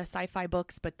in a lot of sci-fi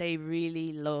books, but they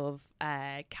really love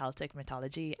Celtic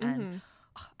mythology, and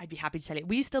I'd be happy to tell you,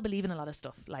 we still believe in a lot of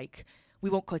stuff. Like,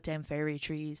 we won't cut down fairy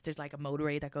trees. There's like a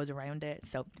motorway that goes around it.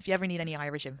 So if you ever need any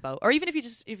Irish info, or even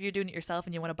if you're doing it yourself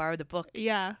and you want to borrow the book,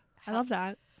 I love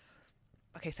that.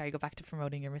 Okay, sorry, go back to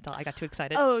promoting your mythology. I got too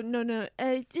excited. Oh, no.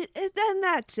 Then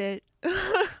that's it.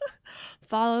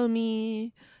 Follow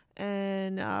me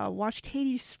and watch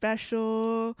Katie's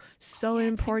special. So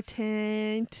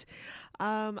important.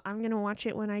 I'm gonna watch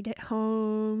it when I get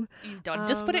home. You don't.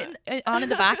 Just put it on in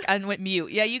the back and with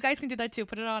mute. Yeah, you guys can do that too.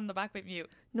 Put it on in the back with mute.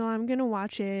 No, I'm gonna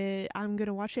watch it. I'm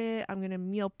gonna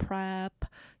meal prep.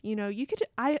 You know, you could.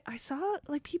 I saw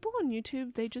like people on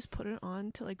YouTube. They just put it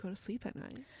on to like go to sleep at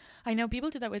night. I know people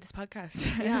do that with this podcast.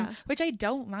 Yeah, which I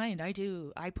don't mind. I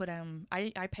do. I put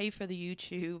I pay for the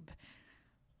YouTube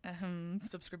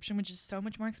subscription, which is so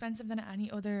much more expensive than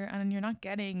any other, and you're not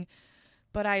getting.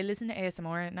 But I listen to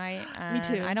ASMR at night. Me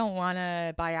too. I don't want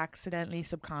to by accidentally,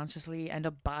 subconsciously end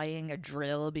up buying a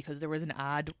drill because there was an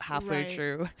ad halfway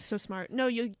through. So smart. No,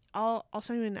 I'll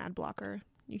send you an ad blocker.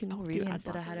 You can really do ad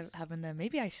instead of blockers. having them.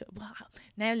 Maybe I should. Well,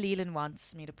 now Leland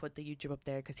wants me to put the YouTube up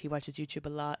there because he watches YouTube a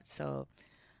lot. So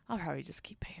I'll probably just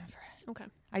keep paying for it. Okay.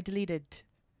 I deleted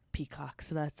Peacock,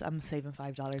 so I'm saving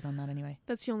 $5 on that anyway.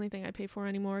 That's the only thing I pay for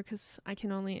anymore because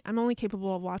I'm only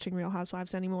capable of watching Real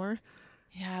Housewives anymore.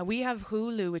 Yeah, we have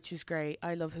Hulu, which is great.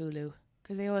 I love Hulu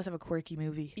because they always have a quirky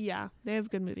movie. Yeah, they have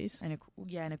good movies. And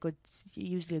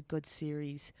usually a good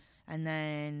series. And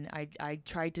then I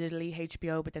tried to delete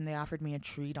HBO, but then they offered me a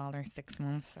 $3 6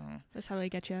 months. So That's how they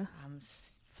get you.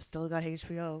 Still got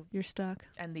HBO. You're stuck.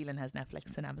 And Leland has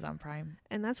Netflix and Amazon Prime.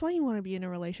 And that's why you want to be in a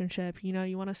relationship. You know,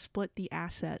 you want to split the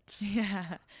assets.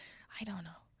 Yeah, I don't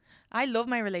know. I love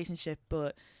my relationship,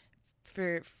 but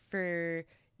for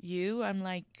you, I'm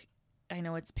like, I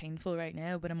know it's painful right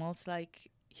now, but I'm also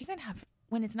like, you can have,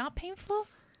 when it's not painful,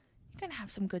 you can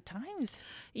have some good times.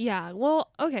 Yeah. Well,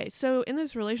 okay. So in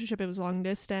this relationship, it was long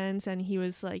distance, and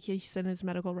he's in his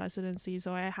medical residency,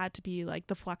 so I had to be like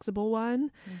the flexible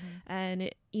one. Mm-hmm.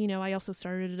 And I also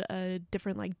started a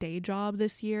different like day job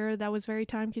this year that was very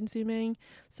time consuming.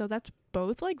 So that's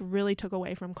both like really took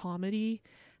away from comedy.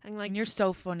 And you're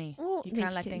so funny. Well, you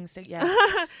can't let things. Yeah.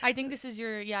 I think this is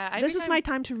this is my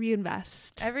time to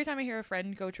reinvest. Every time I hear a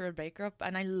friend go through a breakup,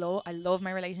 and I love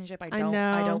my relationship. I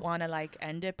don't want to like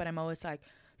end it, but I'm always like,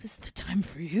 this is the time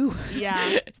for you.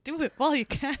 Yeah. Do it while you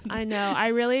can. I know. I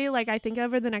really I think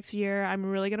over the next year, I'm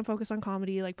really going to focus on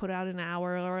comedy, like put out an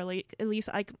hour, or like at least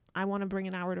I want to bring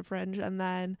an hour to Fringe, and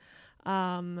then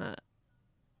and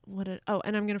I'm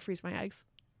going to freeze my eggs.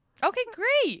 Okay,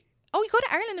 great. Oh, you go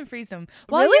to Ireland and freeze them.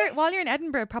 While you're in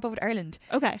Edinburgh, pop over to Ireland.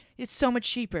 Okay. It's so much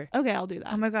cheaper. Okay, I'll do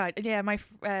that. Oh my God. Yeah, my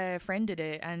friend did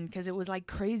it, and because it was like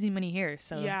crazy money here.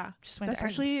 So yeah, just went that's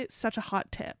actually such a hot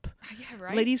tip. Yeah,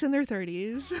 right. Ladies in their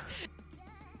 30s.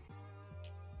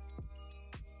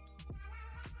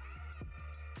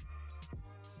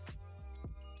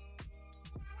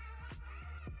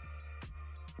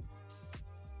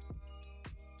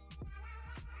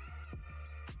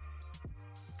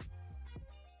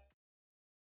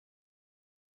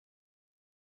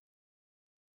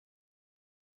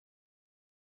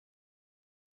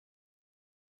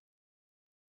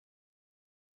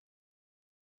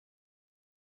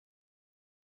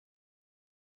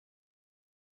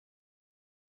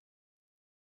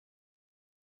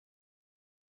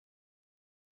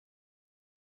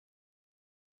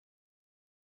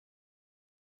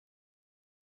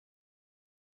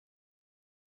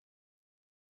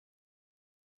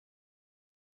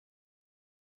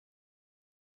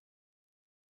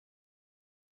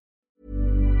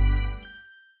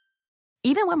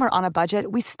 Even when we're on a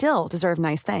budget, we still deserve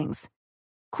nice things.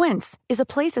 Quince is a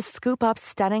place to scoop up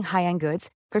stunning high-end goods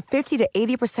for 50 to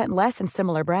 80% less than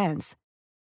similar brands.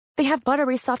 They have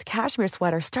buttery soft cashmere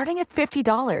sweaters starting at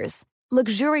 $50,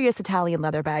 luxurious Italian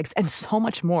leather bags, and so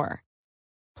much more.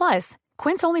 Plus,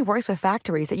 Quince only works with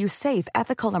factories that use safe,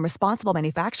 ethical, and responsible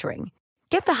manufacturing.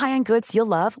 Get the high-end goods you'll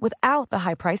love without the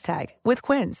high price tag with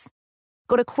Quince.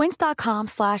 Go to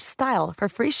quince.com/style for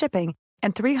free shipping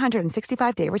and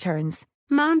 365-day returns.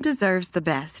 Mom deserves the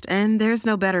best, and there's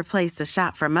no better place to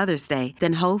shop for Mother's Day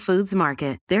than Whole Foods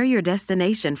Market. They're your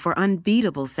destination for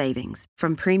unbeatable savings,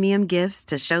 from premium gifts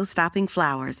to show-stopping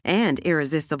flowers and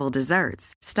irresistible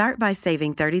desserts. Start by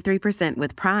saving 33%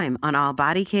 with Prime on all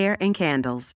body care and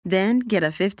candles. Then get a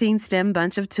 15-stem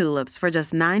bunch of tulips for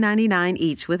just $9.99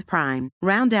 each with Prime.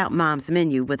 Round out Mom's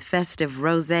menu with festive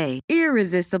rosé,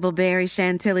 irresistible berry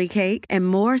chantilly cake, and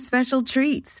more special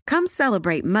treats. Come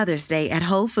celebrate Mother's Day at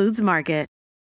Whole Foods Market.